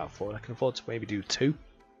that I can't afford. I can afford to maybe do 2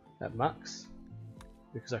 at max,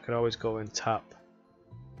 because I could always go and tap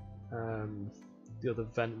the other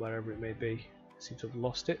vent wherever it may be. I seem to have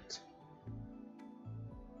lost it.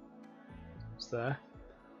 It's there.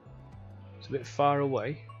 It's a bit far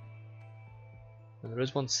away, and there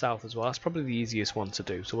is one south as well. That's probably the easiest one to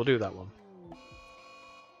do, so we'll do that one.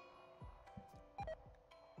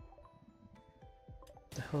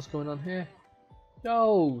 What the hell's going on here?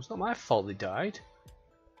 No, it's not my fault they died.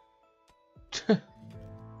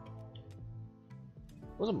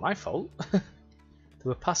 wasn't my fault. They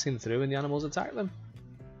were passing through and the animals attacked them.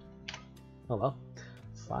 Oh well.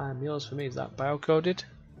 5 meals for me. Is that biocoded?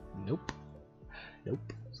 Nope.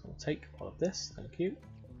 Nope. So I'll take all of this. Thank you.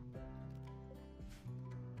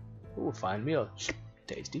 Ooh, fine meal.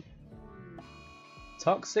 Tasty.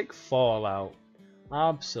 Toxic fallout.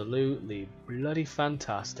 Absolutely bloody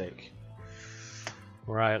fantastic.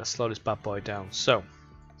 Right, let's slow this bad boy down. So,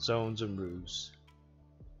 zones and roofs.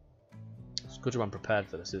 It's good to I'm prepared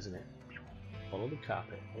for this, isn't it? Follow the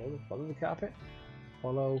carpet. Follow the carpet.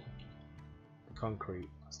 Follow the concrete.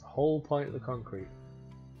 That's the whole point of the concrete.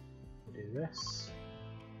 We do this.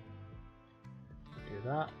 We do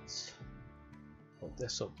that. Put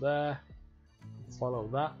this up there. Follow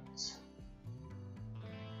that.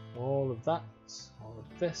 All of that. All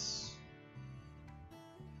of this.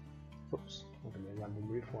 Oops. Not gonna be a random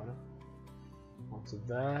roof, why not? Onto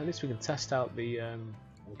there. At least we can test out the.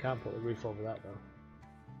 We can't put the roof over that though.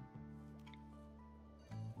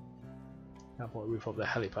 Can't put a roof over the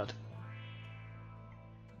helipad.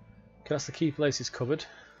 Okay, that's the key places covered.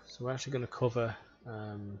 So we're actually going to cover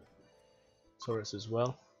turrets as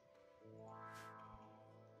well,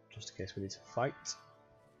 just in case we need to fight.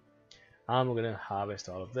 And we're going to harvest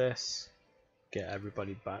all of this, get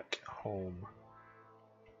everybody back home.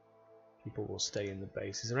 People will stay in the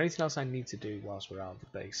base. Is there anything else I need to do whilst we're out of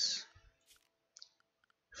the base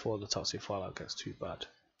before the toxic fallout gets too bad?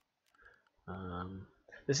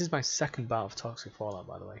 This is my second bout of toxic fallout,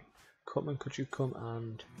 by the way. Cutman, could you come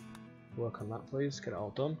and work on that, please? Get it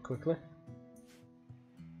all done quickly.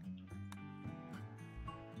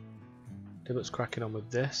 Dibbert's cracking on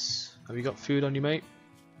with this. Have you got food on you, mate?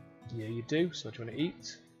 Yeah, you do. So, do you want to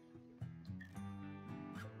eat?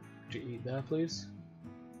 Could you eat there, please?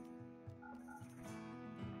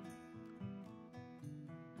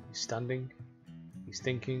 He's standing. He's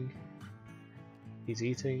thinking. He's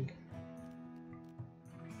eating.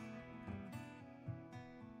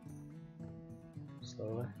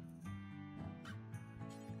 Slowly.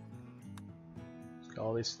 Let's get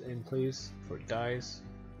all this in, please, before it dies.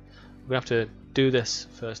 We're gonna have to do this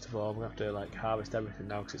first of all. We're gonna have to like harvest everything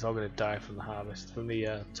now because it's all gonna die from the harvest, from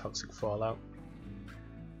the toxic fallout.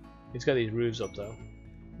 Let's get these roofs up though.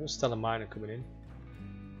 There's still a miner coming in.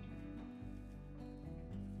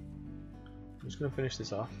 I'm just gonna finish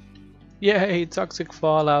this off. Yay! Toxic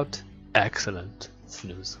fallout. Excellent.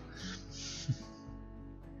 Snooze.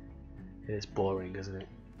 It is boring, isn't it?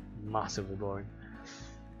 Massively boring.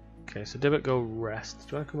 Okay, so Dibbert, go rest.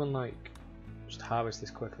 Do you want to come and like just harvest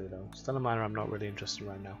this quickly though? Stellar miner I'm not really interested in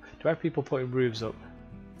right now. Do I have people putting roofs up?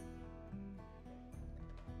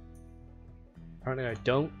 Apparently I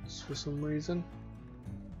don't for some reason.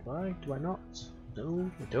 Do I? Do I not? No,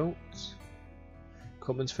 I don't.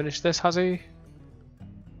 Cutman's finished this, has he?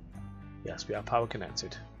 Yes, we are power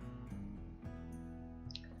connected.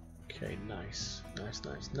 Okay, nice. Nice,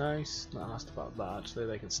 nice, nice. Not asked about that actually,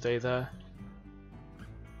 they can stay there.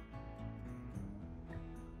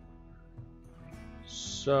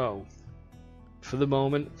 So, for the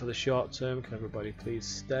moment, for the short term, can everybody please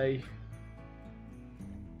stay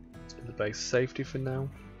in the base safety for now?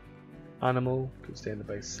 Animal can stay in the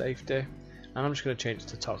base safety. And I'm just going to change it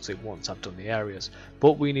to toxic once I've done the areas.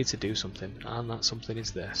 But we need to do something, and that something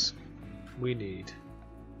is this. We need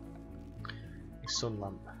a sun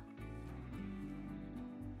lamp.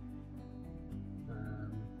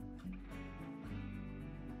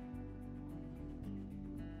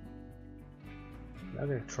 I'm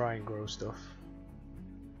going to try and grow stuff.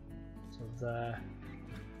 So there,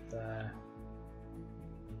 there,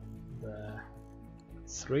 there.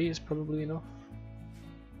 3 is probably enough.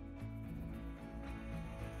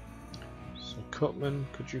 So Cutman,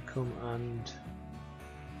 could you come and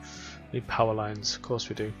need power lines? Of course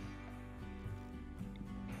we do.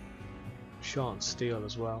 Short and steel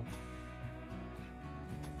as well.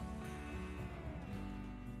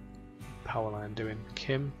 Power line doing.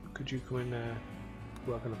 Kim, could you come in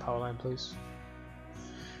work on the power line, please?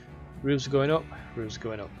 Roofs are going up. Roofs are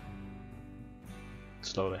going up.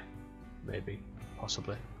 Slowly, maybe,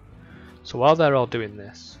 possibly. So while they're all doing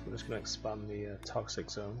this, we're just going to expand the toxic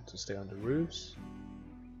zone to stay under roofs,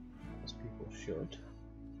 as people should.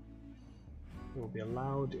 It will be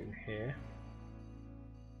allowed in here.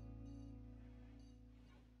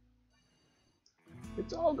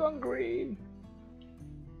 It's all gone green.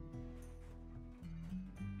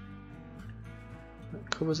 That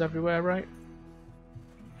covers everywhere, right?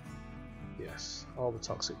 Yes, all the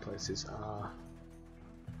toxic places are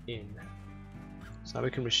in. So now we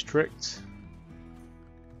can restrict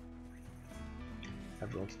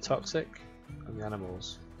everyone to toxic and the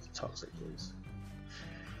animals to toxic, please.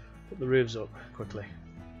 Put the roofs up quickly.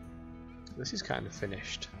 this is kind of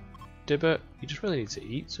finished. Dibbert, you just really need to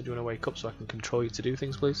eat, so do you want to wake up so I can control you to do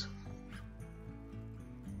things, please?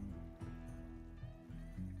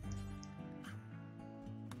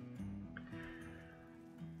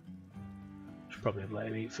 Should probably have let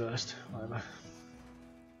him eat first, whatever.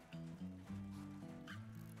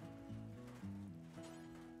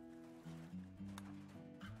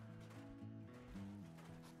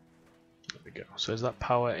 There we go. So is that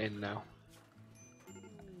power in now?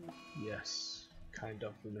 Yes, kind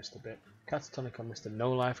of. We missed a bit. Catatonic on Mr.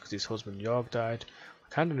 No Life because his husband York died. I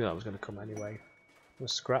kind of knew that was going to come anyway. A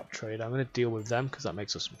scrap trade. I'm going to deal with them because that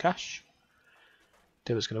makes us some cash.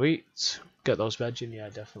 David's going to eat. Get those veg in. Yeah,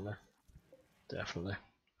 definitely. Definitely.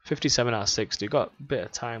 57 out of 60. Got a bit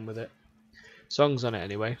of time with it. Songs on it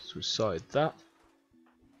anyway, so we sorted that.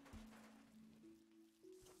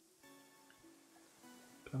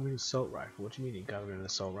 Gathering assault rifle. What do you mean you're gathering an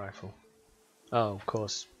assault rifle? Oh, of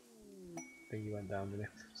course. I think you went down, didn't it?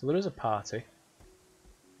 So there is a party.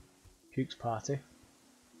 Puke's party.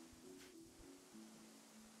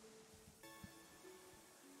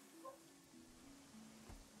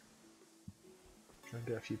 Try and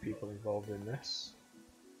get a few people involved in this.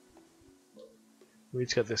 We need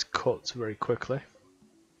to get this cut very quickly.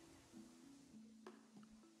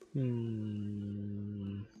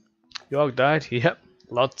 York died? Yep.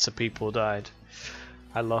 Lots of people died.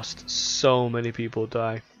 I lost so many people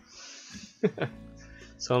die.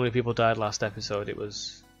 So many people died last episode. It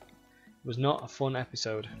was not a fun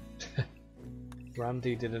episode.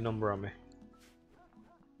 Randy did a number on me.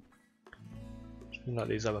 Not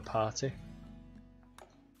these have a party.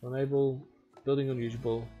 Unable, building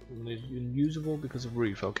unusable because of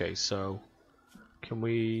roof. Okay, so can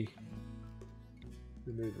we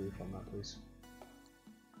remove roof on that, please?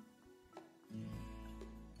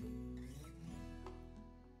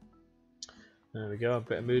 There we go. A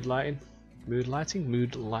bit of mood lighting. Mood lighting?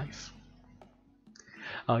 Mood life.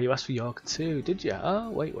 Oh, you asked for York too, did you? Oh,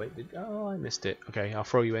 wait. Oh, I missed it. Okay, I'll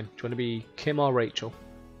throw you in. Do you want to be Kim or Rachel?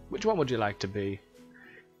 Which one would you like to be?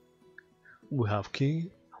 We have Kim.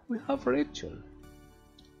 We have Rachel.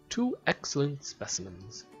 Two excellent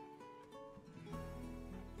specimens.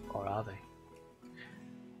 Or are they?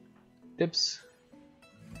 Dibs.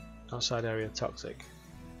 Outside area toxic.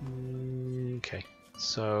 Okay.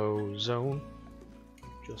 So, zone.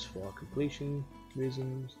 Just for completion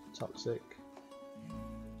reasons. Toxic.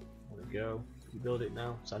 There we go. Can you build it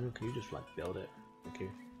now? Samuel, can you just like build it? Thank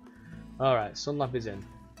you. Alright, sun lamp is in.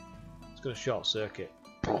 It's gonna short circuit.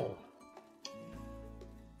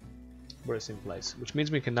 Where it's in place. Which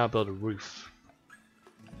means we can now build a roof.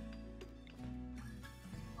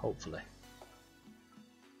 Hopefully.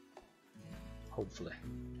 Hopefully.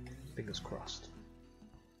 Fingers crossed.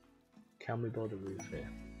 Can we build a roof here?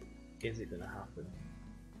 Is it gonna happen?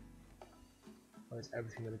 Or is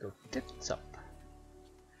everything gonna go tits up?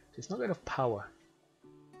 It's not got enough power.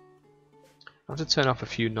 I have to turn off a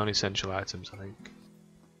few non-essential items, I think.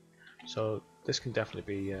 So this can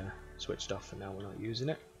definitely be switched off for now. We're not using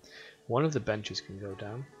it. One of the benches can go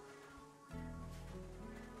down.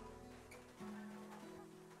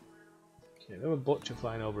 Okay, we have a butcher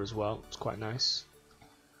flying over as well. It's quite nice.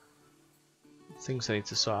 Things I need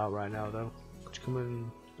to sort out right now though. Could you come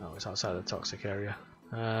in? Oh, it's outside the toxic area.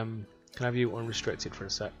 Can I have you unrestricted for a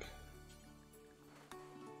sec?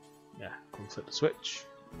 Yeah, come flip the switch.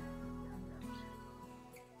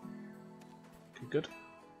 Okay, good.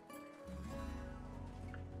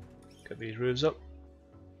 Get these roofs up.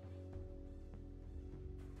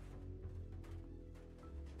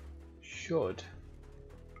 Should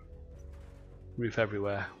roof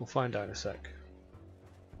everywhere. We'll find out in a sec.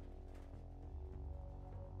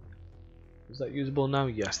 Is that usable now?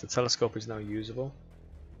 Yes, the telescope is now usable.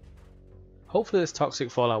 Hopefully this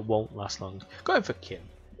toxic fallout won't last long. Going for Kim.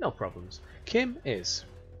 No problems. Kim is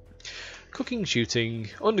cooking, shooting,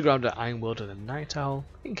 underground at RimWorld and a night owl,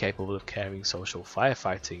 incapable of caring social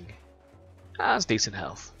firefighting, has decent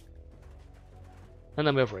health. And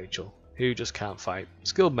then we have Rachel, who just can't fight.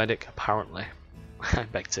 Skilled medic, apparently. I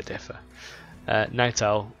beg to differ. Night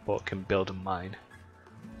owl, but can build a mine.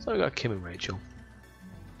 So we got Kim and Rachel.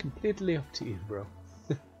 Completely up to you, bro.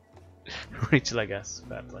 Rachel, I guess.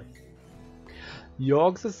 Fair play.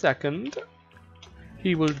 York the Second.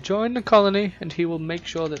 He will join the colony and he will make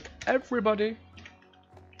sure that everybody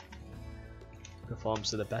performs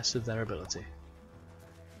to the best of their ability.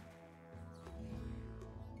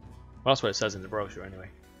 Well, that's what it says in the brochure anyway.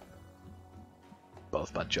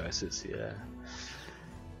 Both bad choices, yeah.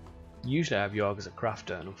 Usually I have York as a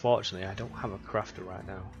crafter, and unfortunately I don't have a crafter right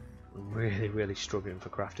now. I'm really struggling for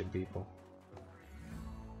crafting people.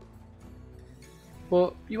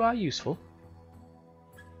 But you are useful.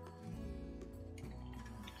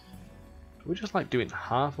 Are we just like doing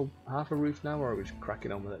half a roof now, or are we just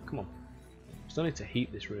cracking on with it? Come on. Still need to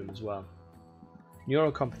heat this room as well.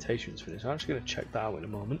 Neuro computation's finished. I'm actually going to check that out in a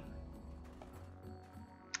moment.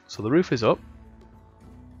 So the roof is up.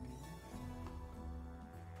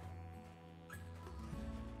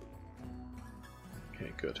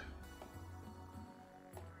 Okay, good.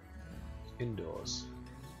 Indoors.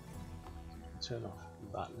 Turn off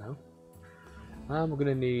that now. And we're going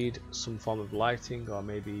to need some form of lighting, or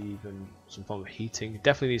maybe even some form of heating. It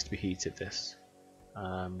definitely needs to be heated, this.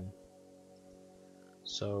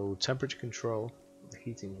 So temperature control, the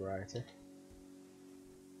heating variety.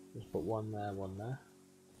 Just put one there, one there,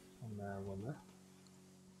 one there, one there.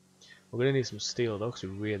 We're going to need some steel though, because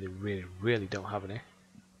we really don't have any.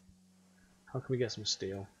 How can we get some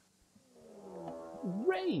steel?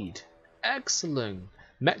 Raid! Excellent!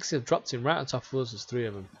 Mechs have dropped in right on top of us, there's 3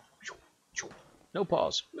 of them. No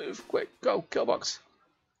pause, move, quick, go, kill box.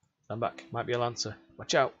 Stand back, might be a lancer.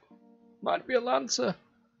 Watch out! Might be a lancer!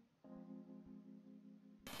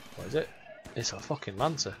 What is it? It's a fucking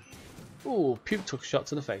lancer. Ooh, Puke took a shot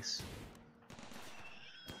to the face.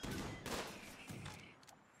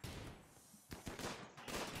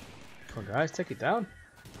 Come on guys, take it down.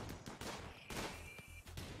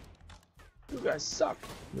 You guys suck.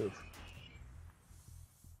 Move.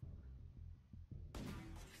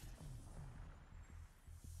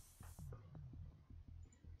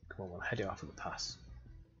 Come on, we'll head it off with the pass.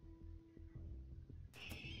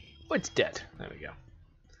 Oh, it's dead. There we go.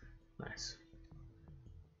 Nice.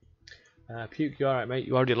 Puke, you alright, mate?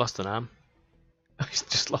 You already lost an arm. He's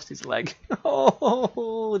just lost his leg.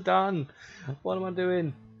 Oh, Dan! What am I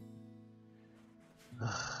doing?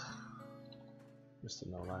 Mr.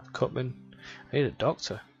 No Life. Cutman. I need a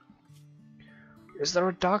doctor. Is there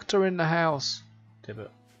a doctor in the house? Dibbit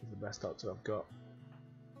is the best doctor I've got.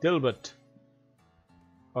 Dilbert.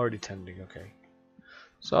 Already tending, okay.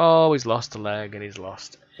 So he's lost a leg and he's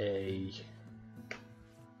lost a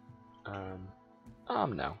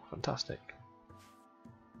arm now. Fantastic.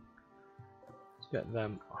 Let's get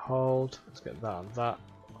them hold. Let's get that and that.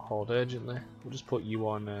 Hold urgently. We'll just put you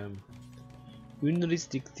on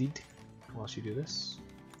unrestricted whilst you do this.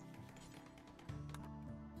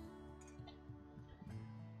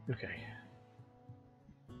 Okay.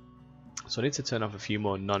 So I need to turn off a few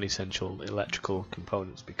more non-essential electrical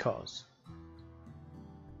components because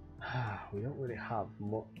we don't really have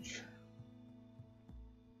much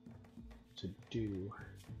to do.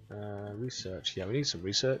 Research. Yeah, we need some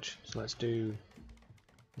research. So let's do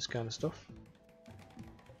this kind of stuff.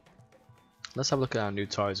 Let's have a look at our new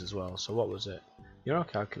toys as well. So what was it? Neural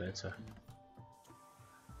calculator.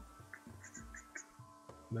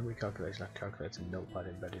 Memory calculation, calculator, notepad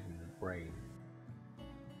embedded in the brain.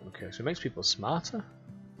 Okay, so it makes people smarter?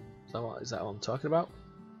 Is that what I'm talking about?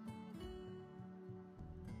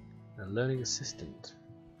 A learning assistant.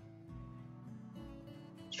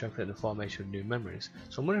 Strengthening the formation of new memories.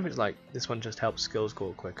 So I'm wondering if it's like this one just helps skills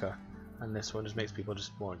go quicker and this one just makes people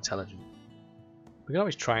just more intelligent. We can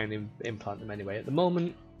always try and implant them anyway. At the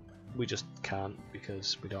moment we just can't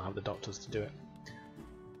because we don't have the doctors to do it.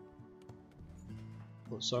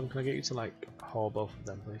 What song can I get you to like haul both of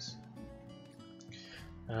them, please?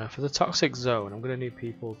 For the toxic zone, I'm going to need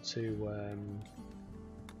people to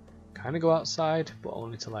kind of go outside, but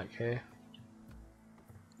only to like here.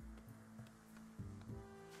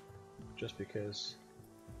 Just because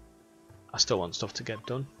I still want stuff to get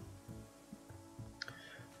done.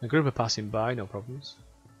 A group are passing by, no problems.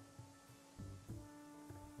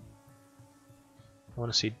 I want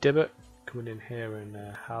to see Dibbit coming in here and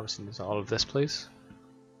harvesting all of this, please.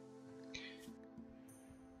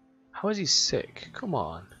 How is he sick? Come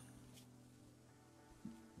on.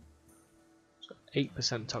 So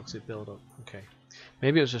 8% toxic buildup. Okay.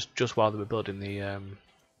 Maybe it was just while they were building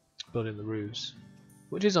the roofs,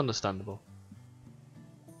 which is understandable.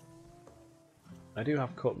 I do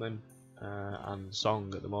have Cutman and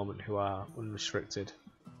Song at the moment who are unrestricted,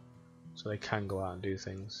 so they can go out and do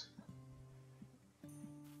things.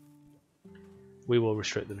 We will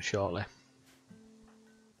restrict them shortly.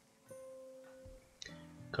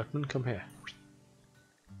 Cutman, come here.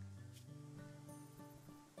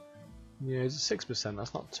 Yeah, it's 6%,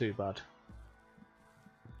 that's not too bad.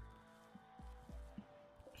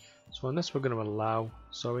 So on this we're going to allow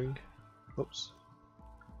sewing. Oops.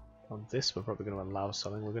 On this we're probably going to allow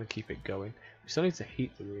sewing, we're going to keep it going. We still need to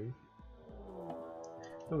heat the room.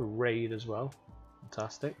 Oh, raid as well.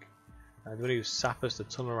 Fantastic. I'm going to use sappers to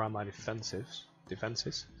tunnel around my defenses.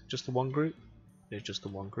 Just the one group? It's just the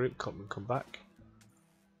one group. Cutman, come back.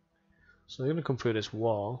 So they're going to come through this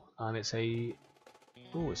wall, and it's a...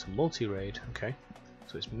 oh, it's a multi-raid. Okay.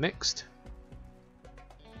 So it's mixed.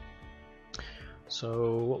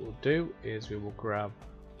 So what we'll do is we will grab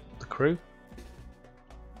the crew.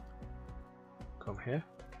 Come here.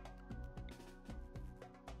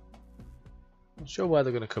 Not sure where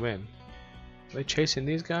they're going to come in. Are they chasing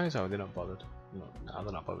these guys? Oh, they're not bothered. No,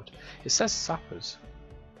 they're not bothered. It says sappers.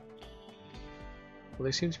 Well,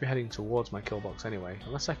 they seem to be heading towards my kill box anyway.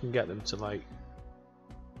 Unless I can get them to, like,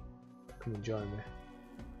 come and join me.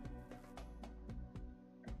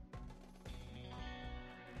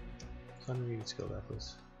 So I need to go there,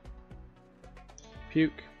 please.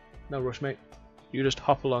 Puke. No rush, mate. You just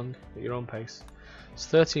hop along at your own pace. It's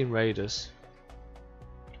 13 raiders.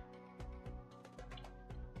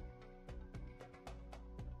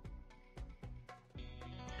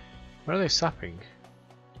 Where are they sapping?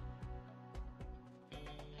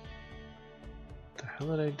 What the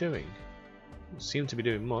hell are they doing? Don't seem to be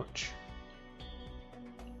doing much.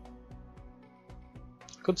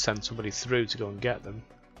 I could send somebody through to go and get them.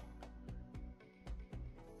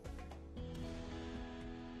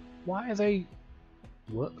 Why are they...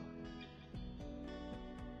 What?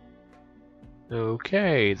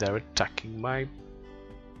 Okay, they're attacking my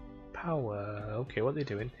power. Okay, what are they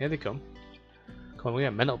doing? Here they come. Come on, we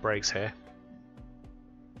got mental breaks here.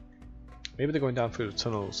 Maybe they're going down through the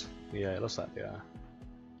tunnels. Yeah, it looks like they are.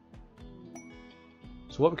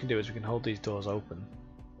 So what we can do is we can hold these doors open.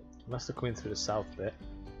 Unless they're coming through the south bit.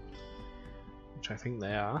 Which I think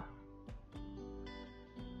they are.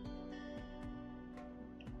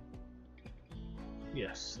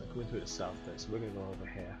 Yes, they're coming through the south bit, so we're going to go over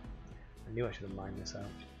here. I knew I should have mined this out.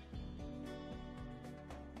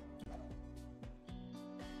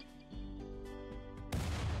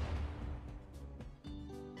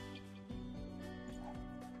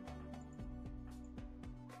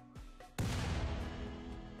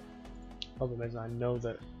 Problem is I know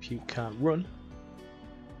that Puke can't run.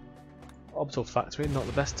 Orbital factory, not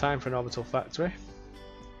the best time for an orbital factory.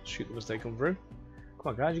 Shoot them as they come through.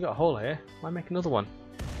 Come on guys, you got a hole here. Why make another one?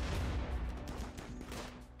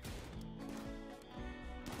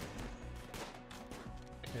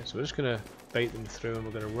 Okay, so we're just gonna bait them through and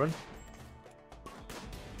we're gonna run.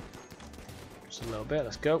 Just a little bit,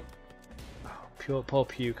 let's go. Oh, poor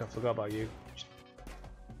Puke, I forgot about you.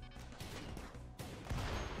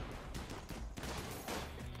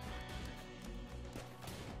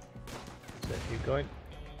 So keep going.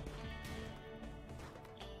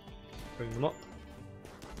 Bring them up.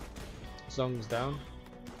 Zong's down.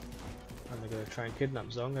 And they're going to try and kidnap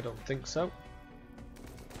Zong, I don't think so.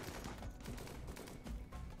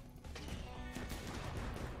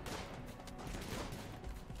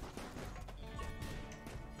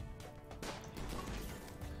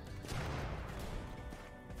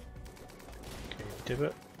 Okay,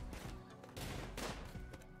 Divot.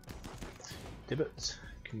 Divot,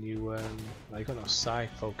 can you, no, you got no psi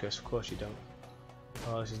focus, of course you don't.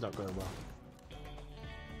 Oh, this is not going well.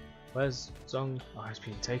 Where's Zong? Oh, he's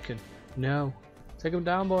being taken. No. Take him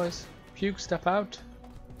down, boys. Puke, step out.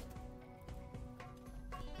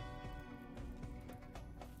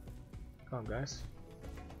 Come on, guys.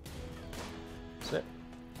 That's it.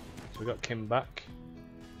 So we got Kim back.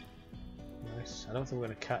 Nice. I don't think we're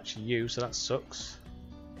going to catch you, so that sucks.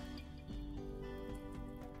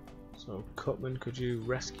 So, Cutman, could you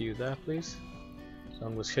rescue there, please?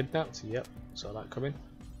 Zong was kidnapped. Yep. Saw that coming.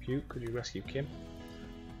 Puke, could you rescue Kim?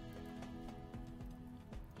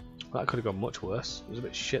 That could have gone much worse. It was a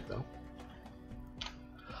bit shit though.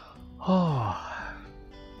 Oh,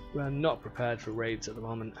 we're not prepared for raids at the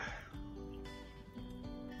moment.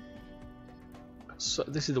 So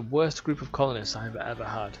this is the worst group of colonists I've ever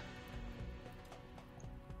had.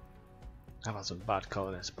 I've had some bad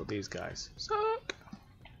colonists, but these guys suck.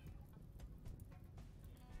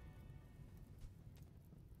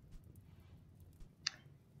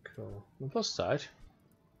 Cool. On the plus side,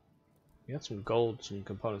 he had some gold, some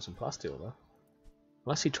components, and plasteel though.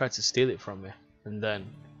 Unless he tried to steal it from me, and then,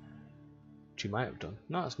 which he might have done.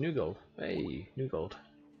 No, it's new gold. Hey, new gold.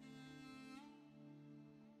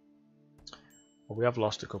 Well, we have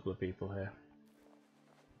lost a couple of people here.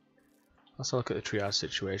 Let's look at the triage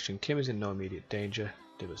situation. Kim is in no immediate danger.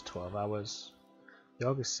 Divot's 12 hours.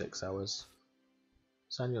 Yogg is 6 hours.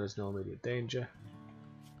 Samuel is no immediate danger.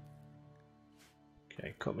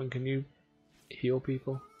 Okay, Cutman, can you heal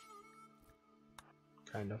people?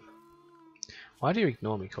 Kind of. Why do you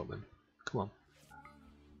ignore me, Cutman? Come on.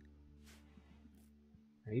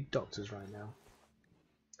 I need doctors right now.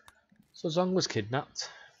 So Zong was kidnapped.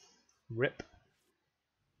 RIP.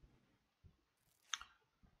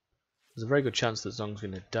 There's a very good chance that Zong's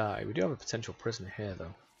going to die. We do have a potential prisoner here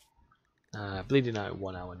though. Bleeding out at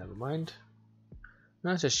 1 hour, never mind.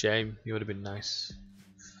 That's a shame, he would have been nice.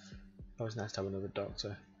 Always nice to have another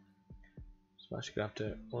doctor. So I'm actually going to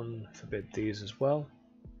have to unforbid these as well.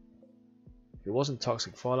 If it wasn't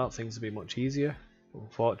toxic fallout, things would be much easier. But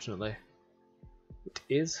unfortunately, it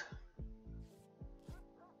is.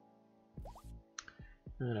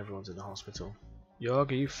 And everyone's in the hospital.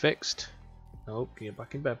 Yorg, are you fixed? Nope, can you get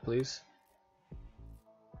back in bed please?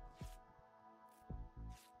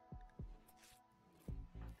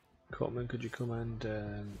 Cotman, could you come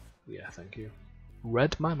and... yeah, thank you.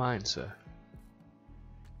 Read my mind, sir.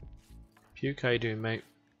 Puke, how you doing, mate?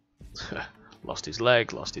 Lost his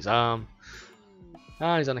leg, lost his arm.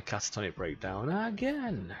 Ah, he's on a catatonic breakdown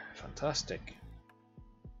again. Fantastic.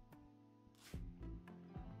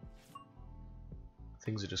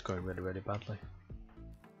 Things are just going really, really badly.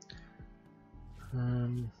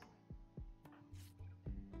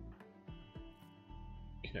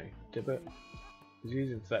 Okay, Dibbit.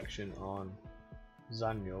 Disease infection on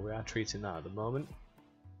Zaniel. We are treating that at the moment.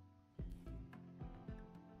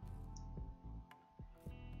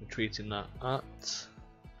 We're treating that at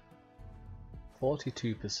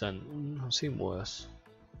 42%. I've seen worse.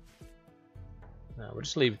 No, we'll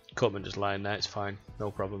just leave Cutman just lying there, it's fine, no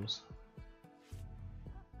problems.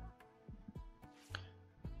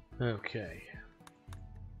 Okay.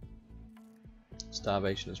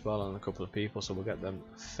 Starvation as well on a couple of people, so we'll get them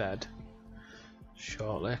fed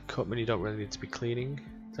shortly. Cutman, you don't really need to be cleaning.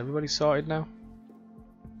 Is everybody sorted now?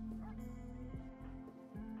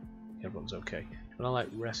 Everyone's okay. When I like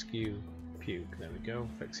rescue Puke, there we go,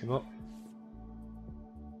 fix him up.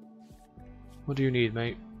 What do you need,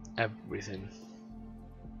 mate? Everything.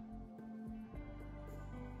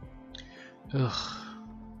 Ugh.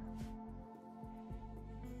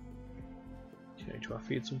 Okay, do I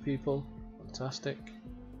feed some people? Fantastic.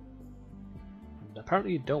 And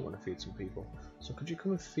apparently you don't want to feed some people. So could you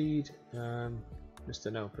come and feed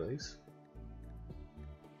Mr. No, please?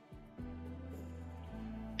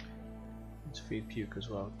 Let's feed Puke as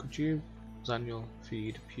well. Could you, Zaniel,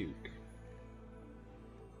 feed Puke?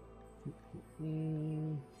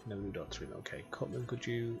 No, we got 3. Okay, Cutman, could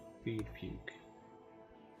you feed Puke?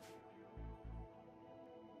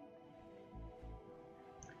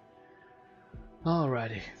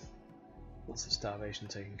 Alrighty. What's the starvation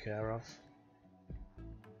taken care of?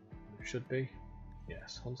 It should be.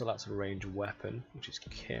 Yes, Hunter lacks a ranged weapon, which is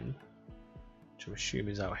Kim. Which I assume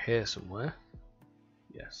is out here somewhere.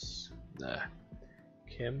 Yes, there.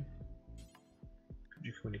 Kim. Could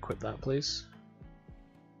you come and equip that, please?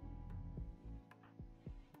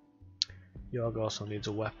 Yorg also needs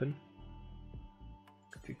a weapon.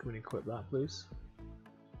 Could you come and equip that, please?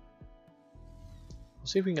 We'll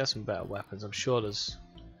see if we can get some better weapons. I'm sure there's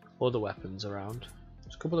other weapons around.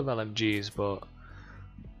 There's a couple of LMGs, but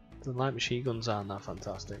the light machine guns aren't that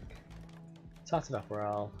fantastic. Tattered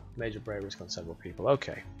apparel, major bravery risk on several people.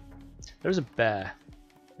 Okay. There is a bear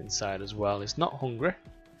inside as well. It's not hungry,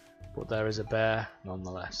 but there is a bear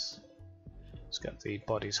nonetheless. Let's get the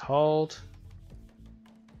bodies hauled.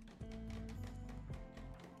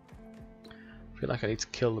 I feel like I need to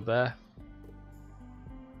kill the bear.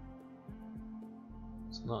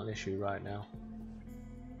 It's not an issue right now.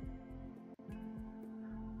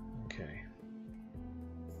 Okay.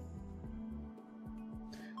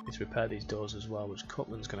 Need to repair these doors as well, which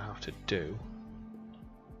Cutman's going to have to do.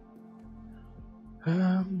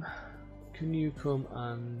 Can you come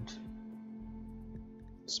and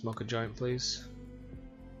smoke a joint, please?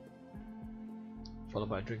 Followed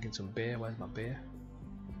by drinking some beer. Where's my beer?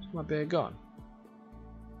 Is my beer gone?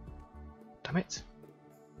 Damn it.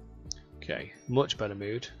 Okay, much better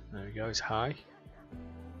mood. There we go, it's high.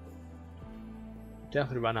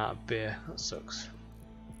 Definitely ran out of beer, that sucks.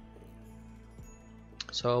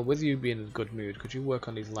 So with you being in a good mood, could you work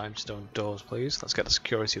on these limestone doors please? Let's get the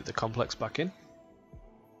security of the complex back in.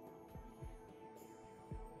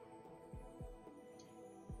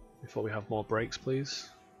 Before we have more breaks please.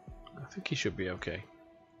 I think he should be okay.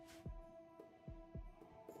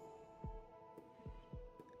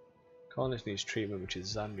 Cornish needs treatment, which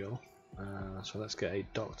is Zaniel. So let's get a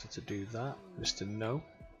doctor to do that. Mr. No.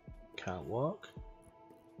 Can't walk.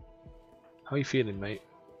 How are you feeling, mate?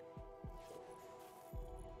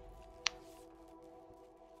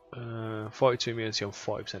 42 immunity on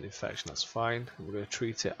 40% infection, that's fine. We're going to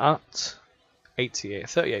treat it at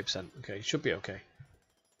 38%. Okay, should be okay.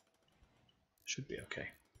 Should be okay.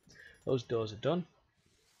 Those doors are done.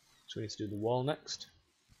 So we need to do the wall next.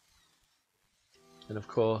 And of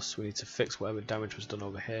course we need to fix whatever damage was done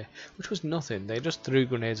over here, which was nothing. They just threw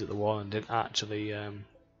grenades at the wall and didn't actually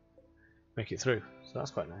make it through, so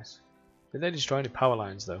that's quite nice. Did they destroy any power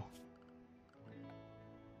lines though?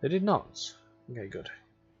 They did not. Okay, good.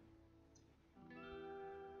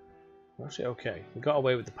 Actually, okay. We got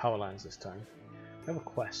away with the power lines this time. We have a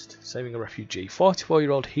quest. Saving a refugee.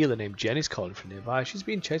 44-year-old healer named Jen is calling from nearby. She's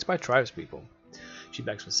being chased by tribespeople. She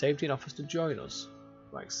begs for safety and offers to join us.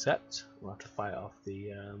 If I accept, we'll have to fight off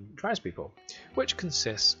the tribespeople, which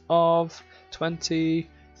consists of 20,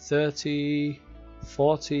 30,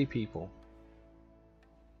 40 people.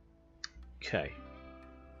 Okay.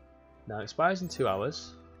 Now it expires in 2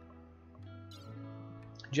 hours.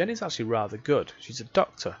 Jenny's actually rather good. She's a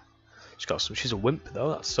doctor. She's a wimp though,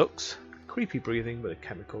 that sucks. Creepy breathing with a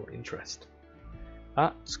chemical interest.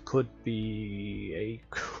 That could be a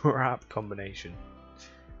crap combination.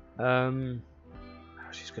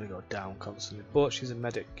 She's gonna go down constantly, but she's a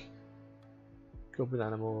medic. Good with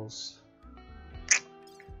animals.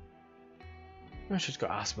 Oh, she's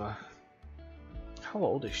got asthma. How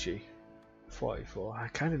old is she? 44. I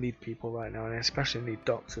kind of need people right now, and I especially need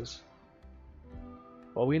doctors.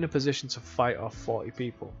 Are we in a position to fight off 40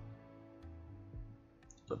 people?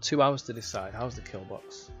 Got 2 hours to decide. How's the kill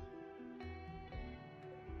box?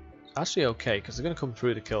 Actually okay, because they're going to come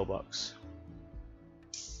through the kill box.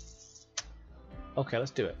 Okay,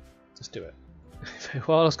 let's do it. Let's do it. If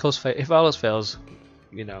all else fails,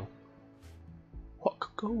 you know. What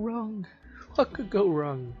could go wrong? What could go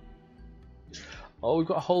wrong? Oh, we've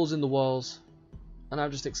got holes in the walls. And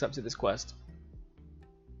I've just accepted this quest.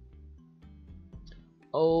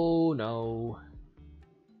 Oh no.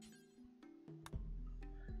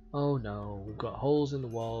 Oh no, we've got holes in the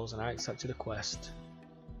walls and I accepted a quest.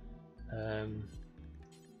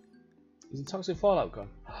 Is the Toxic Fallout gone?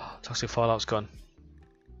 Toxic Fallout's gone.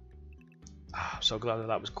 I'm so glad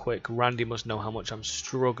that was quick. Randy must know how much I'm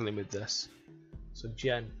struggling with this. So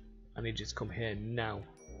Jen, I need you to come here now.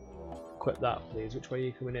 Equip that please. Which way are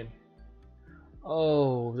you coming in?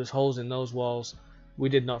 Oh, there's holes in those walls. We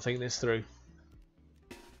did not think this through.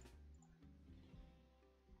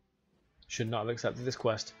 Should not have accepted this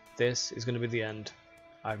quest. This is going to be the end.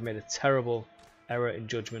 I've made a terrible error in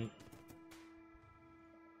judgment.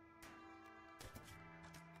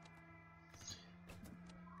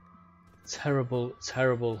 Terrible,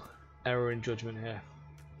 terrible error in judgment here.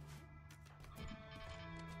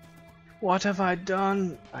 What have I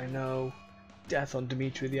done? I know. Death on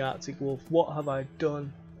Dimitri the Arctic Wolf. What have I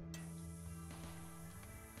done?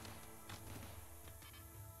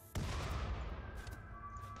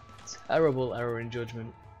 Terrible error in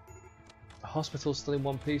judgment. The hospital's still in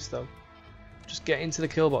one piece though. Just get into the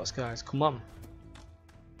kill box, guys. Come on.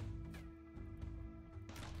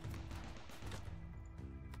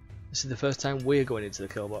 This is the first time we're going into the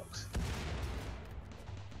kill box.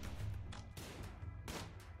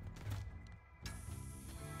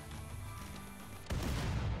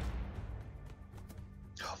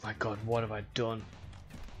 Oh my god, what have I done?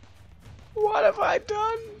 What have I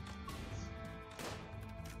done?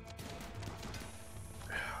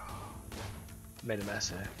 Made a mess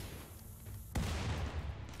here.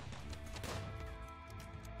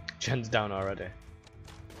 Jen's down already.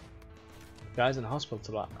 Guys in the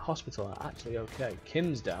hospital are actually okay.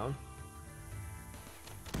 Kim's down.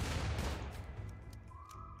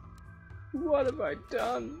 What have I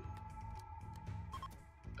done?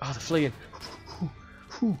 Oh, they're fleeing.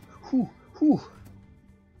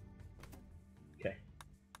 Okay.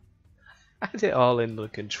 I had it all under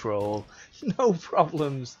control. No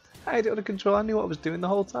problems. I had it under control. I knew what I was doing the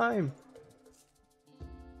whole time.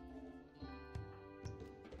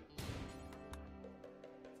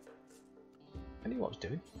 I knew what I was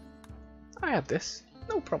doing. I had this.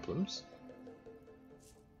 No problems.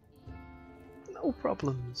 No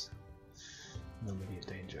problems. No immediate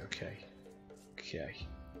danger. Okay. Okay.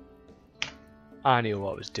 I knew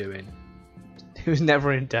what I was doing. It was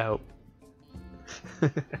never in doubt.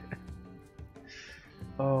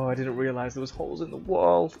 Oh, I didn't realise there was holes in the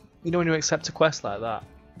wall. You know when you accept a quest like that,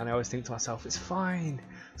 and I always think to myself, it's fine.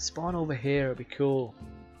 Spawn over here, it'll be cool.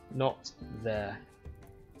 Not there.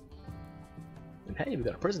 And hey, we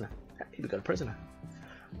got a prisoner. Hey, we got a prisoner.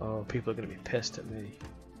 Oh, people are going to be pissed at me.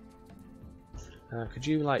 Could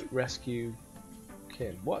you, like, rescue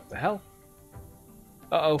Kim? What the hell?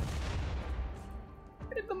 Uh-oh.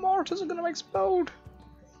 The mortars are going to explode.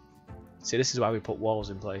 See, this is why we put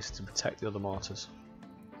walls in place, to protect the other mortars.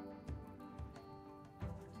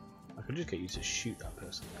 I could just get you to shoot that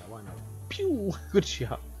person there, why not? Pew! Good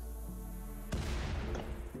shot.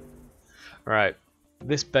 Right,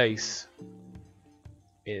 this base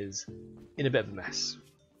is in a bit of a mess.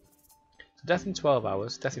 So death in 12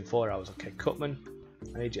 hours, death in 4 hours. Okay, Cutman,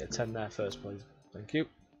 I need you to attend there first, please. Thank you.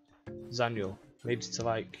 Zaniel, I need you to,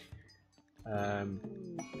 like,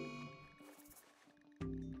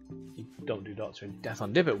 you don't do doctoring. Death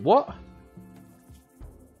on Divot. What?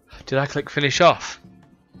 Did I click finish off?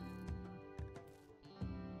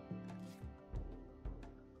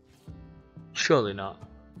 Surely not.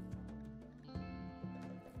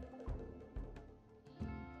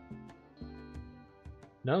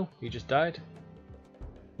 No, he just died.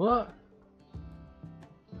 What?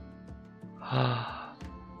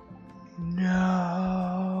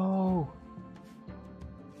 No.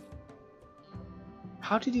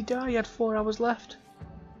 How did he die? He had 4 hours left.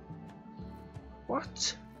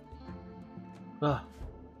 What? Ah.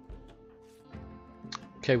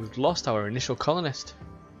 Okay, we've lost our initial colonist.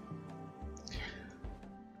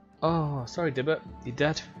 Oh, sorry, Dibbert. You're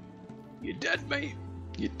dead. You're dead, mate.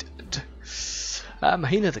 You're dead.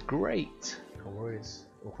 Mahina the Great. No worries.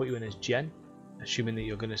 We'll put you in as Jen, assuming that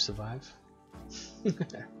you're going to survive.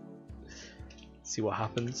 See what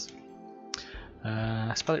happens.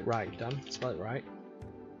 Spell it right, Dan. Spell it right.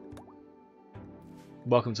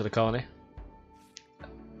 Welcome to the colony.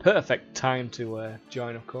 Perfect time to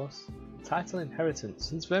join, of course. Title inheritance.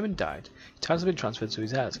 Since Vermin died, titles have been transferred to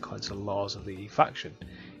his heirs according to the laws of the faction.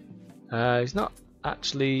 He's not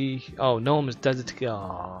actually. Oh, no one was dedicated.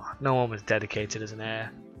 Oh, no one was dedicated as an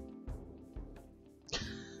heir.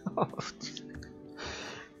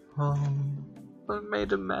 I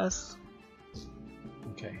made a mess.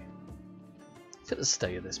 Okay. Look at the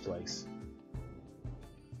state of this place.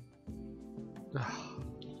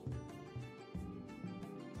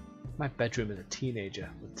 My bedroom as a teenager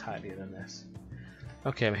was tidier than this.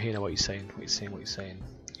 Okay, Mahina, what are you saying? What are you saying? What are you saying?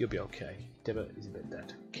 You'll be okay. Dibbert is a bit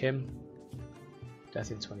dead. Kim, death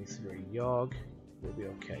in 23. Yorg, you'll be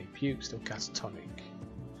okay. Puke, still catatonic.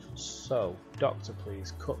 So, doctor,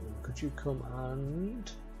 please. Cutman, could you come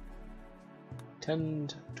and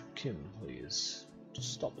tend to Kim, please?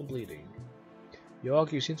 Just stop the bleeding.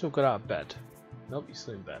 Yorg, you seem to have got out of bed. Nope, you're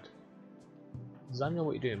still in bed. Zaniel,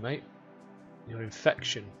 what are you doing, mate? Your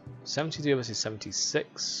infection. 72 versus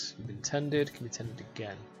 76. You've been tended, can be tended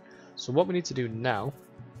again. So what we need to do now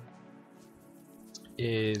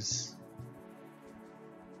is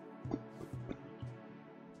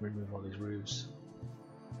remove all these roofs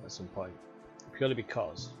at some point. Purely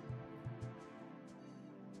because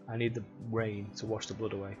I need the rain to wash the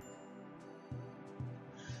blood away.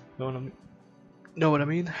 Know what I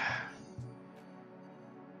mean?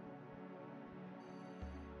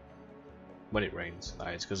 When it rains,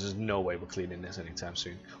 that is, because there's no way we're cleaning this anytime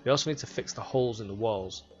soon. We also need to fix the holes in the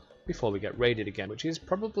walls before we get raided again, which is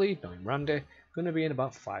probably, knowing Randy, going to be in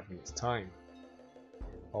about 5 minutes time.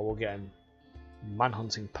 Or we'll get a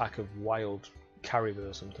manhunting pack of wild caribou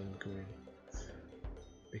or something coming.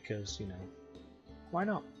 Because, you know, why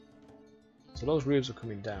not? So those roofs are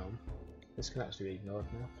coming down. This can actually be ignored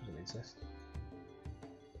now, doesn't exist.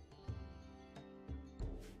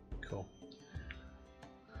 Cool.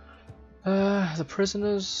 The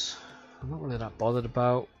prisoners, I'm not really that bothered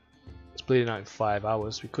about. It's bleeding out in 5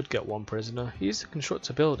 hours. We could get one prisoner. He's a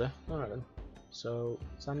constructor builder. Alright then. So,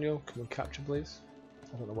 Samuel, can we capture please?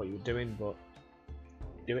 I don't know what you were doing, but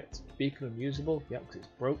do it. Beacon unusable. Yep, because it's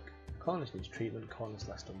broke. Colonist needs treatment. Colonist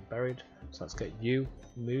left unburied. So let's get you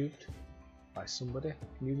moved by somebody.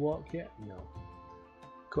 Can you walk yet? No.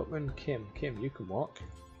 Cutman, Kim, you can walk.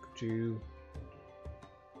 Could you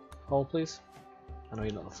hold please? I know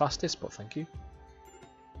you're not the fastest, but thank you.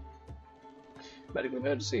 Medical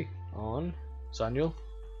emergency on Samuel.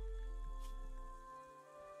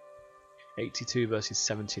 82 versus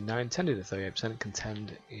 79. Tended to 38%.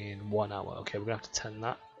 Contend in 1 hour. Okay, we're gonna have to tend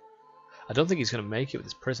that. I don't think he's gonna make it with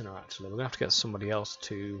this prisoner. Actually, we're gonna have to get somebody else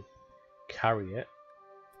to carry it.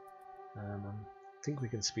 I think we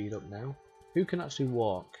can speed up now. Who can actually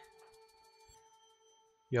walk?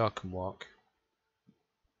 York can walk.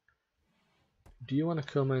 Do you want to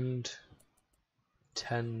come and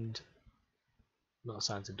tend? Not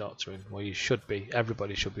assigned to doctoring. Well, you should be.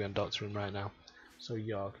 Everybody should be on doctoring right now. So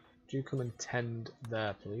York, do you come and tend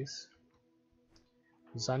there, please?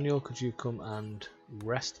 Zaniel, could you come and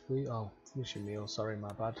rest, please? Oh, finish your meal. Sorry,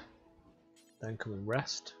 my bad. Then come and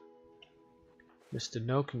rest. Mr.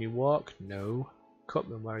 No, can you walk? No.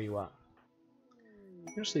 Cutman, where are you at?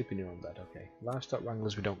 You're asleep in your own bed. Okay. Livestock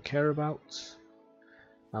wranglers we don't care about.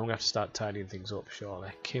 I'm going to have to start tidying things up shortly.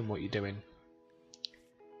 Kim, what are you doing?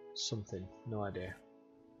 Something. No idea.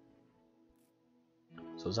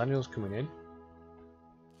 So Zaniel's coming in.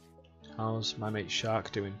 How's my mate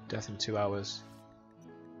Shark doing? Death in 2 hours.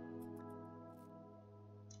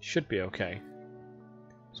 Should be okay.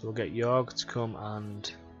 So we'll get Yorg to come and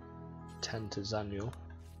tend to Zaniel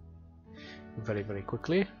very, very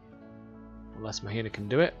quickly. Unless Mahina can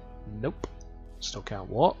do it. Nope. Still can't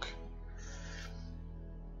walk.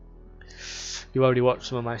 You already watched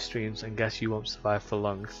some of my streams and guess you won't survive for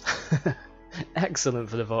long. Excellent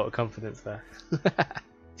for the vote of confidence there.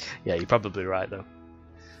 Yeah, you're probably right though.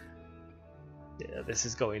 Yeah, this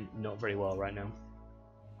is going not very well right now.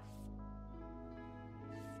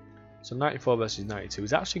 So 94 versus 92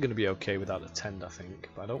 is actually going to be okay without the tend, I think.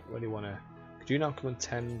 But I don't really want to... Could you now come and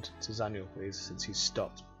tend to Zaniel, please, since he's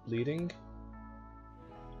stopped bleeding?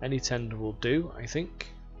 Any tend will do, I think.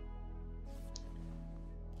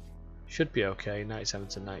 Should be okay. 97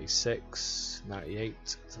 to 96,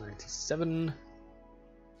 98 to 97.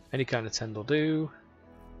 Any kind of tend will do.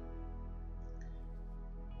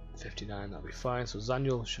 59, that'll be fine. So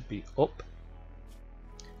Zaniel should be up.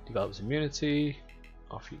 Develops immunity.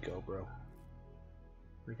 Off you go, bro.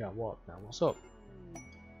 We got what now? What's up?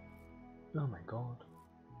 Oh my god.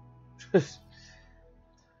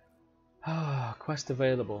 Ah, quest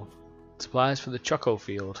available. Supplies for the Choco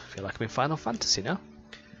Field. Feel like I'm in Final Fantasy now.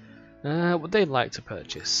 Would they like to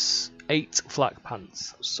purchase 8 flak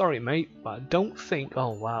pants? Sorry, mate, but I don't think. Oh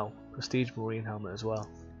wow, prestige marine helmet as well,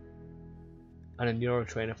 and a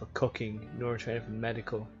neurotrainer for cooking, neurotrainer for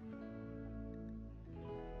medical.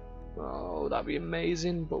 Oh, that'd be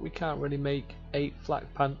amazing, but we can't really make 8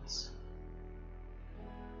 flak pants.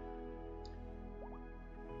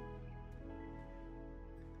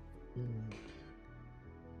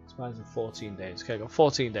 Supplies in 14 days. Okay, I got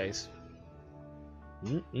 14 days.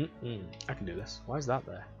 I can do this. Why is that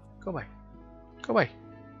there? Go away. Go away.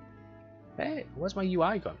 Hey, where's my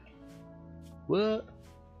UI gone? What?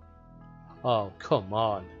 Oh, come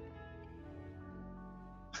on.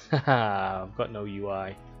 Haha, I've got no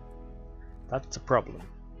UI. That's a problem.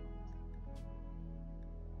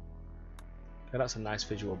 Okay, that's a nice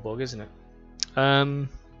visual bug, isn't it?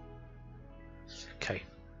 Okay.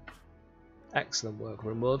 Excellent work,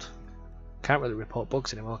 RimWorld. Can't really report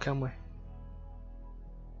bugs anymore, can we?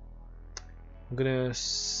 I'm gonna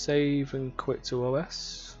save and quit to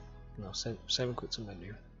OS. No, save and quit to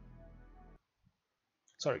menu.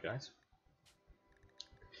 Sorry, guys.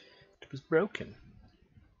 It was broken.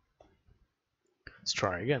 Let's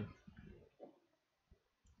try again.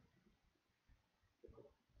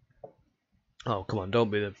 Oh, come on,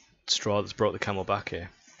 don't be the straw that's brought the camel back here.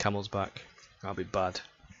 Camel's back. That'll be bad.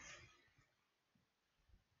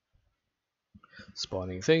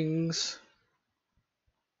 Spawning things.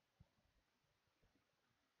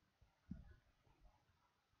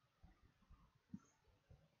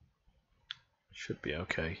 Should be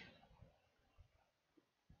okay.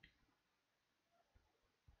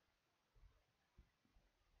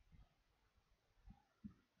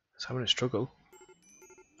 It's having a struggle.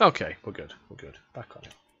 Okay, we're good. We're good. Back on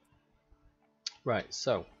it. Right,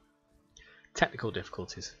 so technical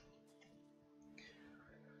difficulties.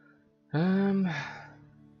 Let's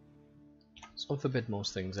unforbid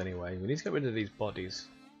most things anyway. We need to get rid of these bodies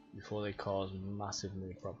before they cause massive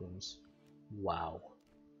new problems. Wow.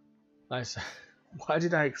 Nice. Why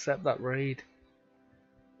did I accept that raid?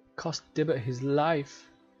 Cost Dibbet his life.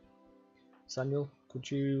 Samuel,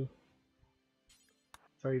 could you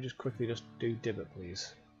just quickly just do Dibbet,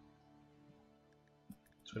 please?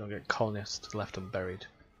 So we don't get colonists left unburied.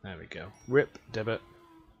 There we go. Rip Dibbet.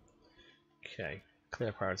 Okay.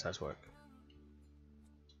 Clear prioritized work.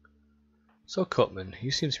 So Cutman,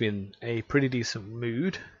 you seem to be in a pretty decent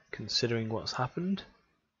mood considering what's happened.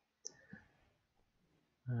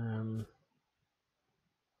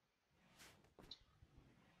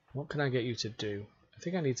 What can I get you to do? I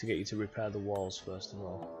think I need to get you to repair the walls first of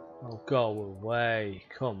all. Oh, go away.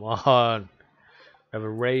 Come on. We have a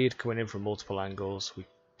raid coming in from multiple angles. We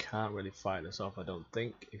can't really fight this off, I don't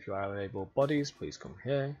think. If you are able bodies, please come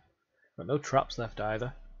here. Got no traps left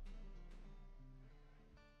either.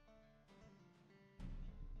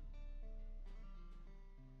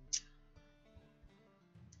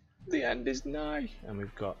 The end is nigh. And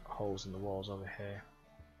we've got holes in the walls over here.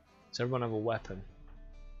 Does everyone have a weapon?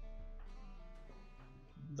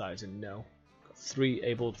 That is a no. Got 3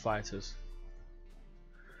 abled fighters.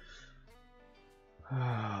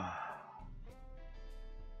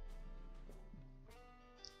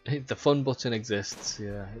 The fun button exists,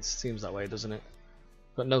 yeah, it seems that way, doesn't it?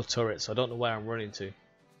 Got no turrets, so I don't know where I'm running to.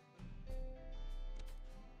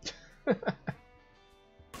 Good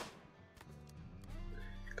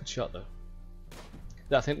shot though.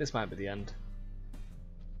 I think this might be the end.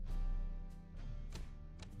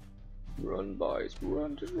 Run, boys,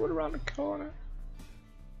 run, just run around the corner.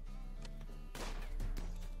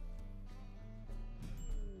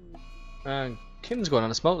 And Kim's going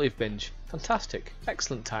on a smoke leaf binge. Fantastic.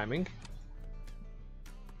 Excellent timing.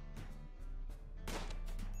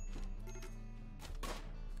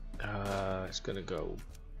 It's gonna go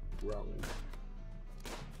wrong.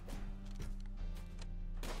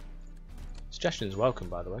 Suggestions welcome,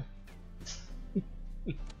 by the way.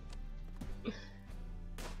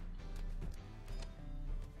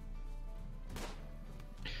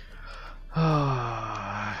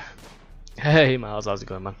 Hey Miles, how's it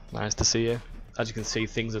going, man? Nice to see you. As you can see,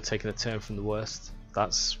 things have taken a turn from the worst.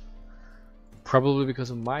 That's probably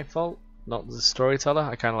because of my fault, not the storyteller.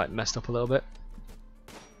 I kind of like messed up a little bit.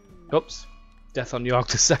 Oops. Death on York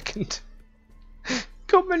the second.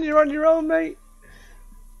 Come on, you're on your own, mate.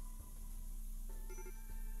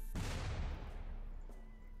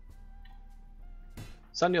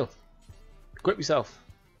 Samuel, equip yourself.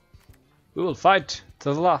 We will fight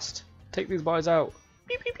to the last. Take these boys out.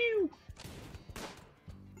 Pew pew pew.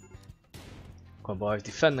 Come on, boys,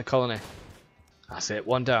 defend the colony. That's it,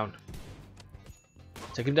 one down.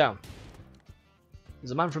 Take him down.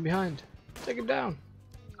 There's a man from behind. Take him down.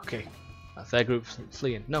 Okay, that's their group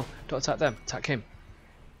fleeing. No, don't attack them. Attack him.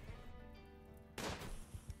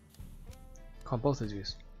 Come on, both of you.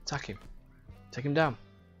 Attack him. Take him down.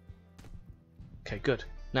 Okay, good.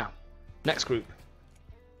 Now, next group.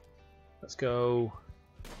 Let's go.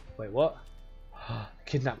 Wait, what?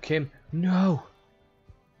 Kidnap Kim. No.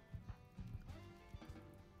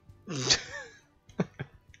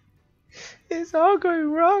 It's all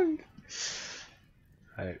going wrong.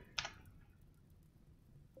 Right.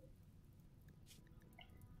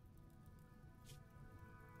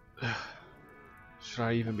 Should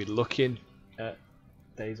I even be looking at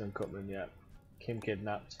Days on Cutman yet? Kim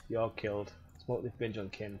kidnapped. You're killed. Smoke this binge on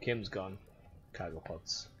Kim. Kim's gone. Cargo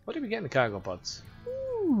pods. What did we get in the cargo pods?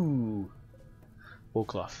 Ooh.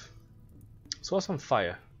 Woolcloth. So what's on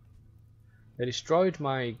fire? They destroyed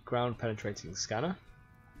my ground penetrating scanner.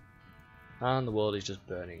 And the world is just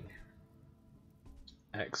burning.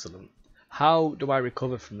 Excellent. How do I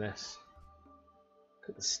recover from this? Look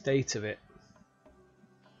at the state of it.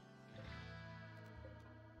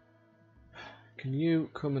 Can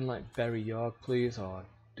you come and like bury York, please, or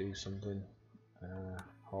do something?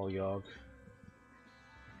 Haul York.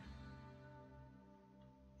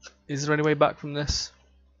 Is there any way back from this?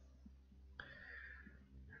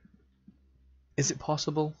 Is it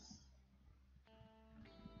possible?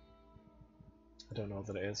 I don't know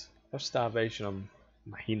that it is. I have starvation on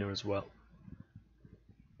Mahina as well.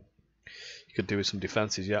 You could do with some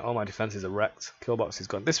defences. Yeah, all my defences are wrecked. Killbox is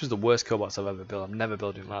gone. This was the worst killbox I've ever built. I'm never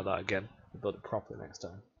building like that again. I'll build it properly next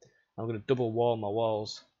time. I'm going to double wall my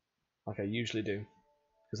walls like I usually do,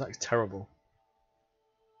 because that is terrible.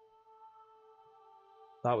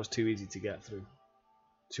 That was too easy to get through.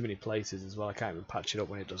 Too many places as well. I can't even patch it up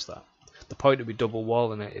when it does that. The point of be double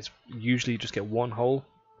walling it is usually you just get one hole,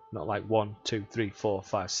 not like 1, 2, 3, 4,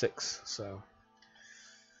 5, 6. So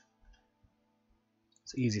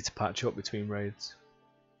it's easy to patch up between raids.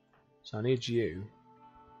 So I need you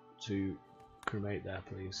to cremate there,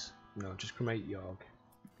 please. No, just cremate Yorg.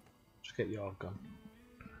 Just get Yorg gone.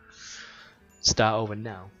 Start over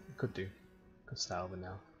now. Could do. Could start over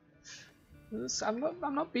now.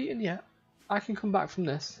 I'm not beaten yet. I can come back from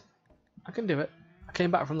this. I can do it. I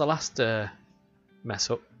came back from the last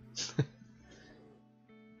mess up.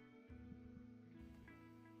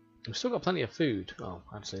 We've still got plenty of food. Oh,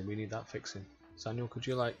 actually, we need that fixing. Samuel, could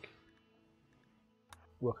you like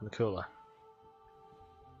work on the cooler?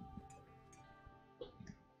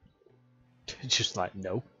 Just like,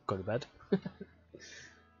 no, go to bed.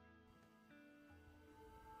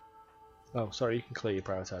 Oh, sorry, you can clearly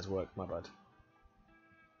prioritise work, my bad.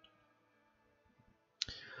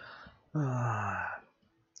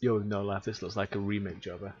 Yo, with no life, this looks like a remake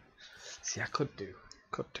jobber. See, I could do.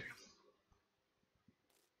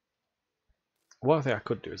 One thing I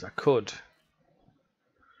could do is I could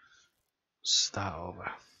start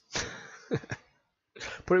over.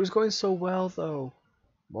 But it was going so well though.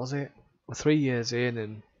 Was it? We're 3 years in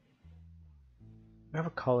and we have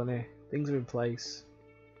a colony. Things are in place.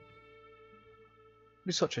 It'd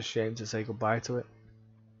be such a shame to say goodbye to it.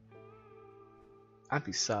 I'd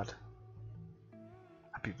be sad.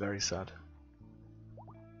 I'd be very sad.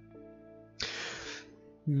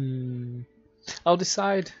 I'll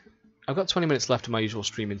decide. I've got 20 minutes left of my usual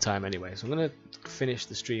streaming time anyway, so I'm going to finish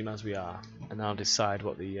the stream as we are, and then I'll decide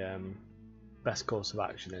what the best course of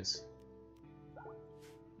action is.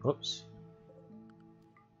 Oops.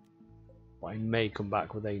 But I may come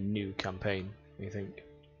back with a new campaign, I think.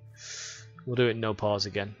 We'll do it no pause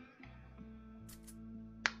again.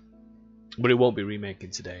 But it won't be remaking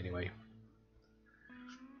today anyway.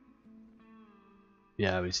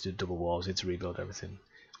 Yeah, we need to do double walls, we need to rebuild everything.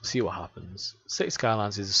 We'll see what happens. City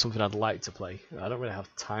Skylines is something I'd like to play. I don't really have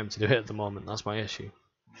time to do it at the moment, that's my issue.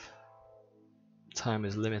 Time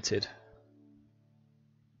is limited.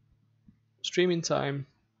 Streaming time,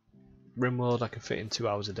 RimWorld I can fit in 2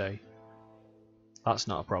 hours a day. That's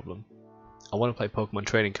not a problem. I want to play Pokemon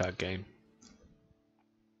trading card game.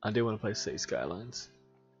 I do want to play City Skylines.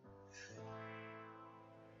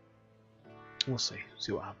 We'll see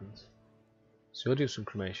what happens. So you're doing some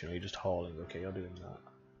cremation, or you're just hauling? Okay, you're doing that.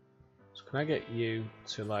 So can I get you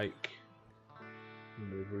to like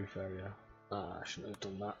move roof area? Ah, I shouldn't have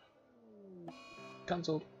done that.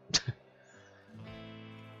 Cancelled.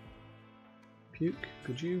 Puke,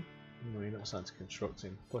 could you? No, you're not starting to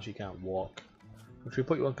constructing. Plus you can't walk. If we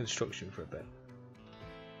put you on construction for a bit.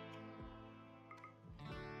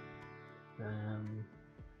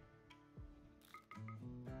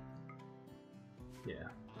 Yeah.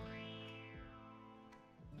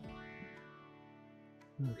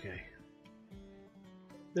 Okay.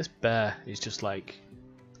 This bear is just like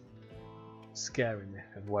scaring me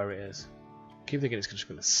of where it is. I keep thinking it's just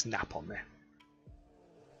going to snap on me.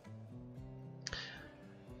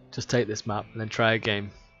 Just take this map and then try a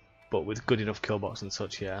game, but with good enough killbox and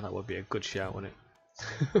such. Yeah, that would be a good shout, wouldn't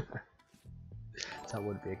it? That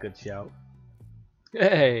would be a good shout.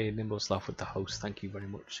 Hey, Nimble Sloth with the host. Thank you very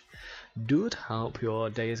much, dude. Hope your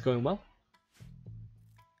day is going well.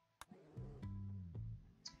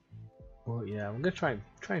 Well, yeah, I'm gonna try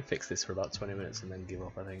and fix this for about 20 minutes and then give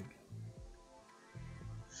up, I think.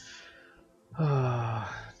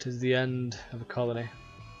 Tis the end of a colony.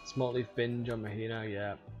 Small leaf binge on Mahina.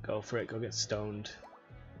 Yeah, go for it. Go get stoned.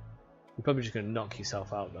 You're probably just gonna knock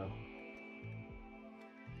yourself out though.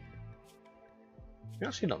 You're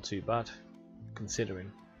actually not too bad, considering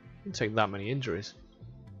you didn't take that many injuries.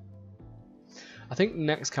 I think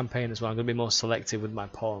next campaign as well I'm going to be more selective with my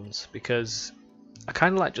pawns, because I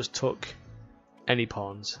kind of like just took any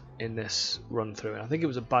pawns in this run through, and I think it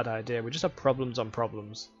was a bad idea. We just have problems on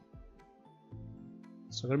problems.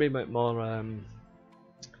 So I'm going to be a bit more,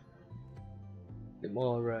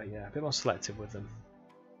 yeah, a bit more selective with them.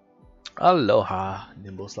 Aloha,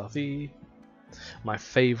 Nimble Slothy. My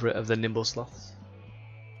favourite of the Nimble Sloths.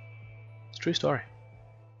 It's a true story.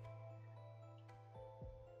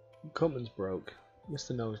 Cutman's broke.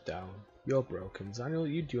 Mr. Nose down. You're broken. Daniel,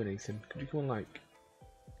 you do anything? Could you come and like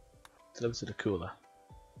deliver to the cooler?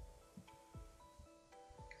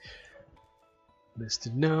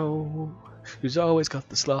 Mr. No, who's always got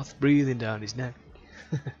the sloth breathing down his neck.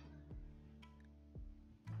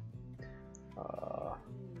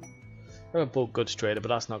 I'm a bulk goods trader, but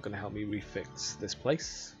that's not going to help me refix this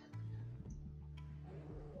place.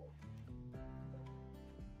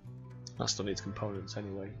 That still needs components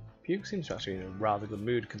anyway. Puke seems to actually be in a rather good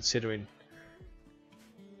mood considering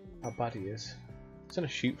how bad he is. He's in a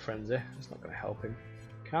shoot frenzy, that's not going to help him.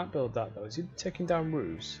 Can't build that though. Is he taking down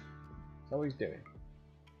roofs? Is that what he's doing?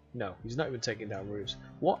 No, he's not even taking down roofs.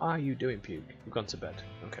 What are you doing, Puke? You've gone to bed.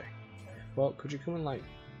 Okay. Well, could you come and like...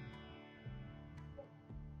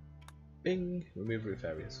 Bing! Remove roof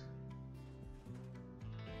areas.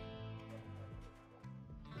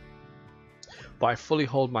 But I fully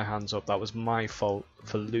hold my hands up. That was my fault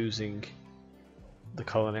for losing the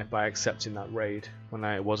colony by accepting that raid when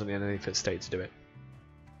I wasn't in any fit state to do it.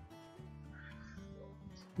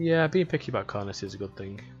 Yeah, being picky about colonists is a good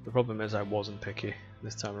thing. The problem is I wasn't picky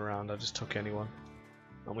this time around. I just took anyone.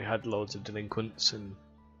 And we had loads of delinquents and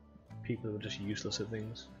people who were just useless at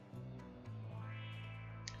things.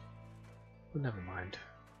 But never mind.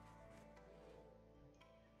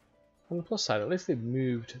 On the plus side, at least they've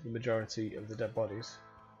moved the majority of the dead bodies.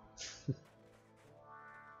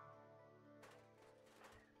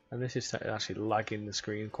 And this is actually lagging the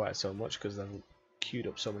screen quite so much because they've queued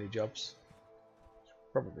up so many jobs.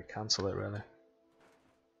 Should probably cancel it really.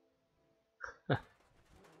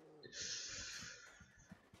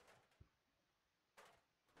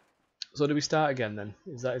 So do we start again then?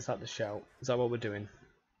 Is that the shout? Is that what we're doing?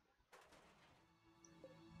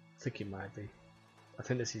 I think it might be. I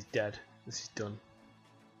think this is dead. This is done.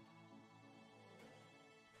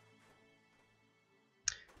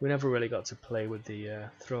 We never really got to play with the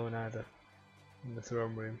throne either, in the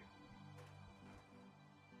throne room.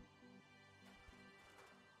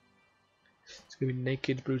 It's going to be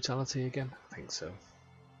naked brutality again? I think so.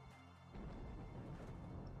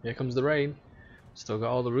 Here comes the rain. Still got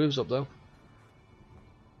all the roofs up though.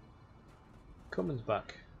 Cummins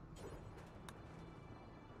back.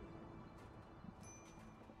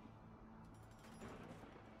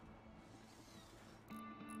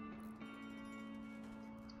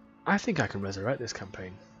 I think I can resurrect this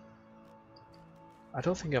campaign. I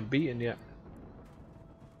don't think I'm beaten yet.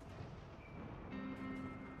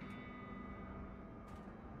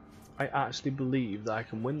 I actually believe that I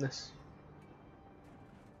can win this.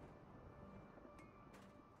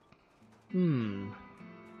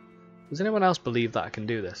 Does anyone else believe that I can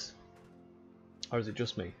do this? Or is it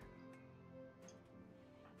just me?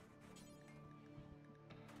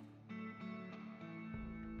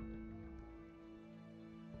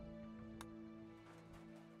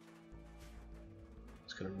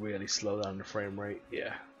 It's gonna really slow down the frame rate,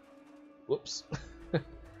 yeah. Whoops. You're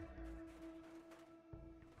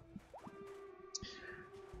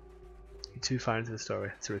too far into the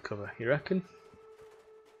story to recover, you reckon?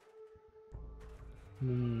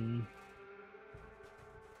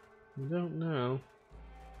 I don't know.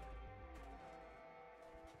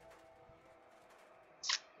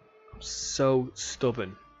 I'm so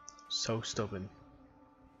stubborn. So stubborn.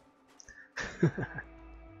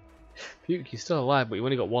 Puke, you're still alive, but you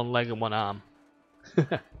only got one leg and one arm.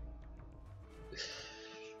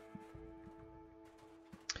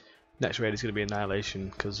 Next raid is going to be Annihilation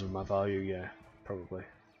because of my value, yeah, probably.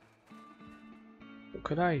 But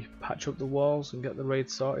could I patch up the walls and get the raid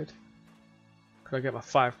sorted? Could I get my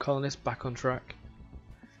 5 colonists back on track?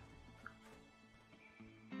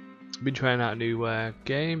 I've been trying out a new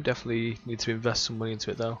game, definitely need to invest some money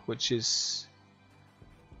into it though, which is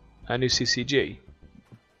a new CCG.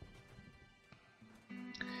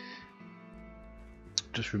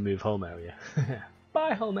 Just remove home area.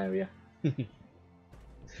 Bye home area!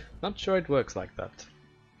 Not sure it works like that.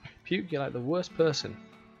 Puke, you're like the worst person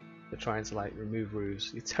for trying to like remove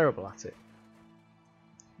roofs. You're terrible at it.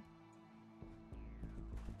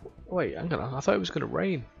 Wait, hang on, I thought it was going to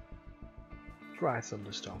rain. Dry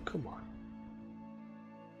thunderstorm, come on.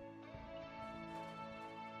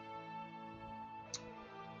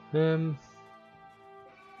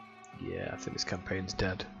 Yeah, I think this campaign's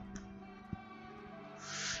dead.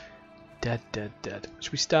 Dead.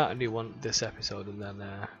 Should we start a new one this episode and then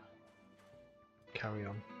carry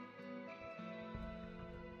on?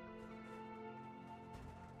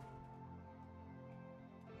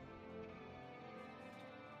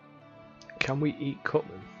 Can we eat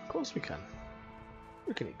Cutman? Of course we can.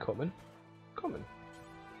 We can eat Cutman. Cutman.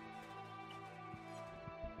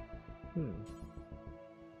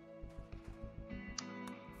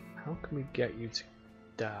 How can we get you to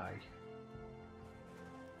die?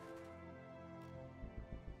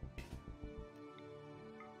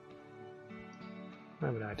 I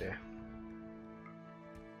have an idea.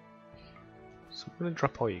 So I'm going to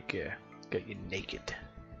drop all your gear, get you naked.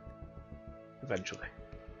 Eventually.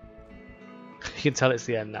 You can tell it's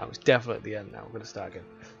the end now, it's definitely the end now, we're going to start again.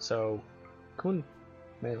 So, come on,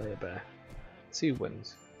 melee a bear. Let's see who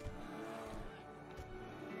wins.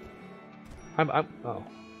 Oh.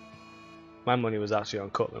 My money was actually on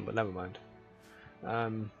Cutman, but never mind.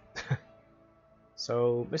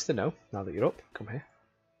 So, Mr. No, now that you're up, come here.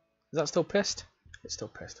 Is that still pissed? It's still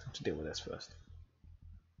pissed. I have to deal with this first.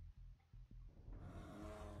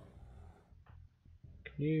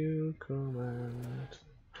 Can you come out?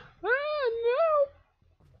 Ah,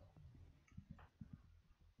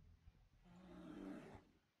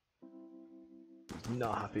 no!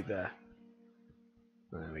 Not happy there.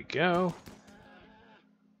 There we go.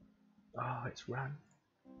 Oh, it's ran.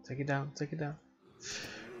 Take it down, take it down.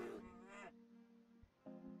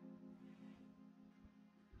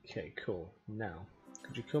 Okay, cool. Now,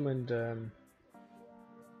 could you come and come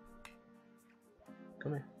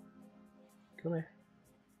here? Come here.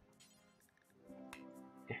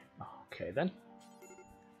 Yeah. Okay then.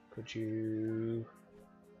 Could you?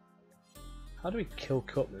 How do we kill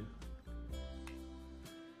Cutman?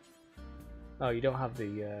 Oh, you don't have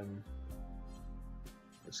the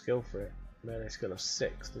skill for it. Melee skill of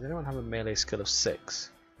 6. Does anyone have a melee skill of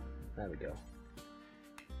 6? There we go.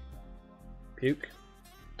 Puke.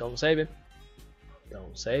 Don't save him.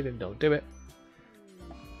 Don't save him. Don't do it.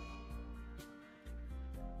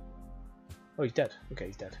 Oh, he's dead. Okay,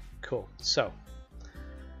 he's dead. Cool. So,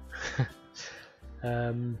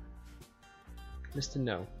 Mr.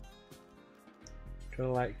 No. Do you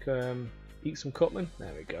want to like eat some Cutman?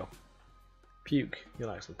 There we go. Puke. You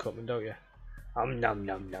like some Cutman, don't you? Nom nom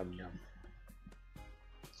nom nom.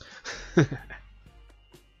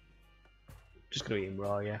 Just gonna eat him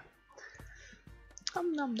raw, yeah.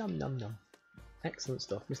 Nom nom nom nom. Excellent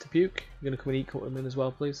stuff. Mr. Puke, you're gonna come and eat Cutman as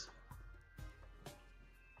well, please?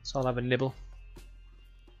 So I'll have a nibble.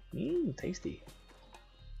 Mmm, tasty.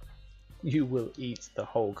 You will eat the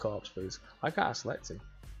whole corpse, please. I can't select him.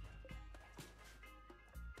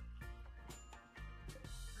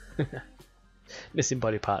 Missing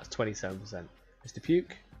body parts, 27%. Mr.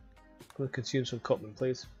 Puke, come and consume some Cutman,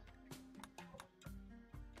 please.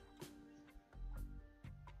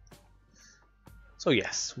 So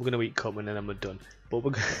yes, we're going to eat Cutman and then we're done. But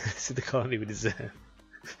we're this is the colony we deserve.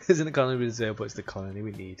 This isn't the colony we deserve, but it's the colony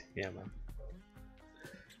we need. Yeah, man.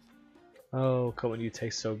 Oh, come on, you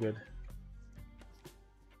taste so good.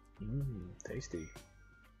 Tasty.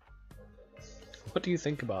 What do you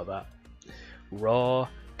think about that? Raw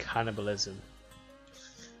cannibalism.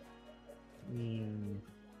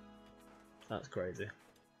 That's crazy.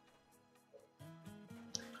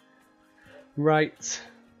 Right.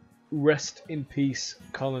 Rest in peace,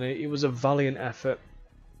 Colony. It was a valiant effort.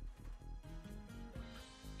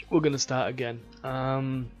 We're going to start again.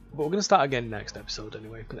 But we're going to start again next episode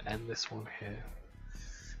anyway. I'm going to end this one here.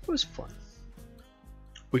 It was fun.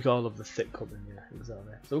 We got all of the thick coming, yeah,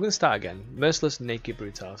 exactly. So we're going to start again. Merciless, Naked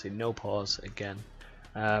Brutality, no pause again.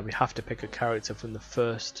 We have to pick a character from the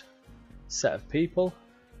first set of people.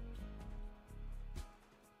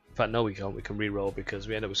 In fact, no, we can't. We can re-roll because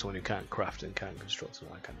we end up with someone who can't craft and can't construct and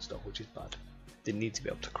all that kind of stuff, which is bad. They need to be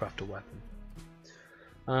able to craft a weapon.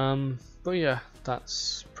 But yeah,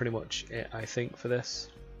 that's pretty much it, I think, for this.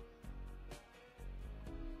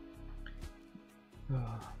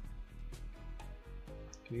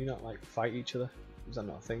 Can you not like fight each other? Is that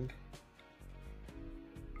not a thing?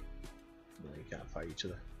 No, you can't fight each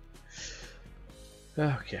other.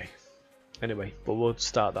 Okay. Anyway, but we'll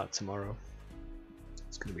start that tomorrow.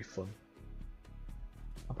 It's going to be fun.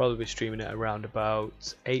 I'll probably be streaming it around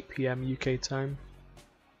about 8 PM UK time.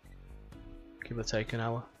 Give or take an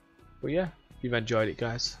hour. But yeah, if you've enjoyed it,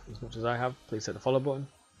 guys, as much as I have, please hit the follow button.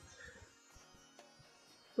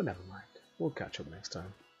 But never mind. We'll catch up next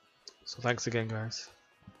time. So thanks again, guys.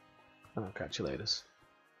 And I'll catch you later.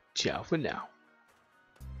 Ciao for now.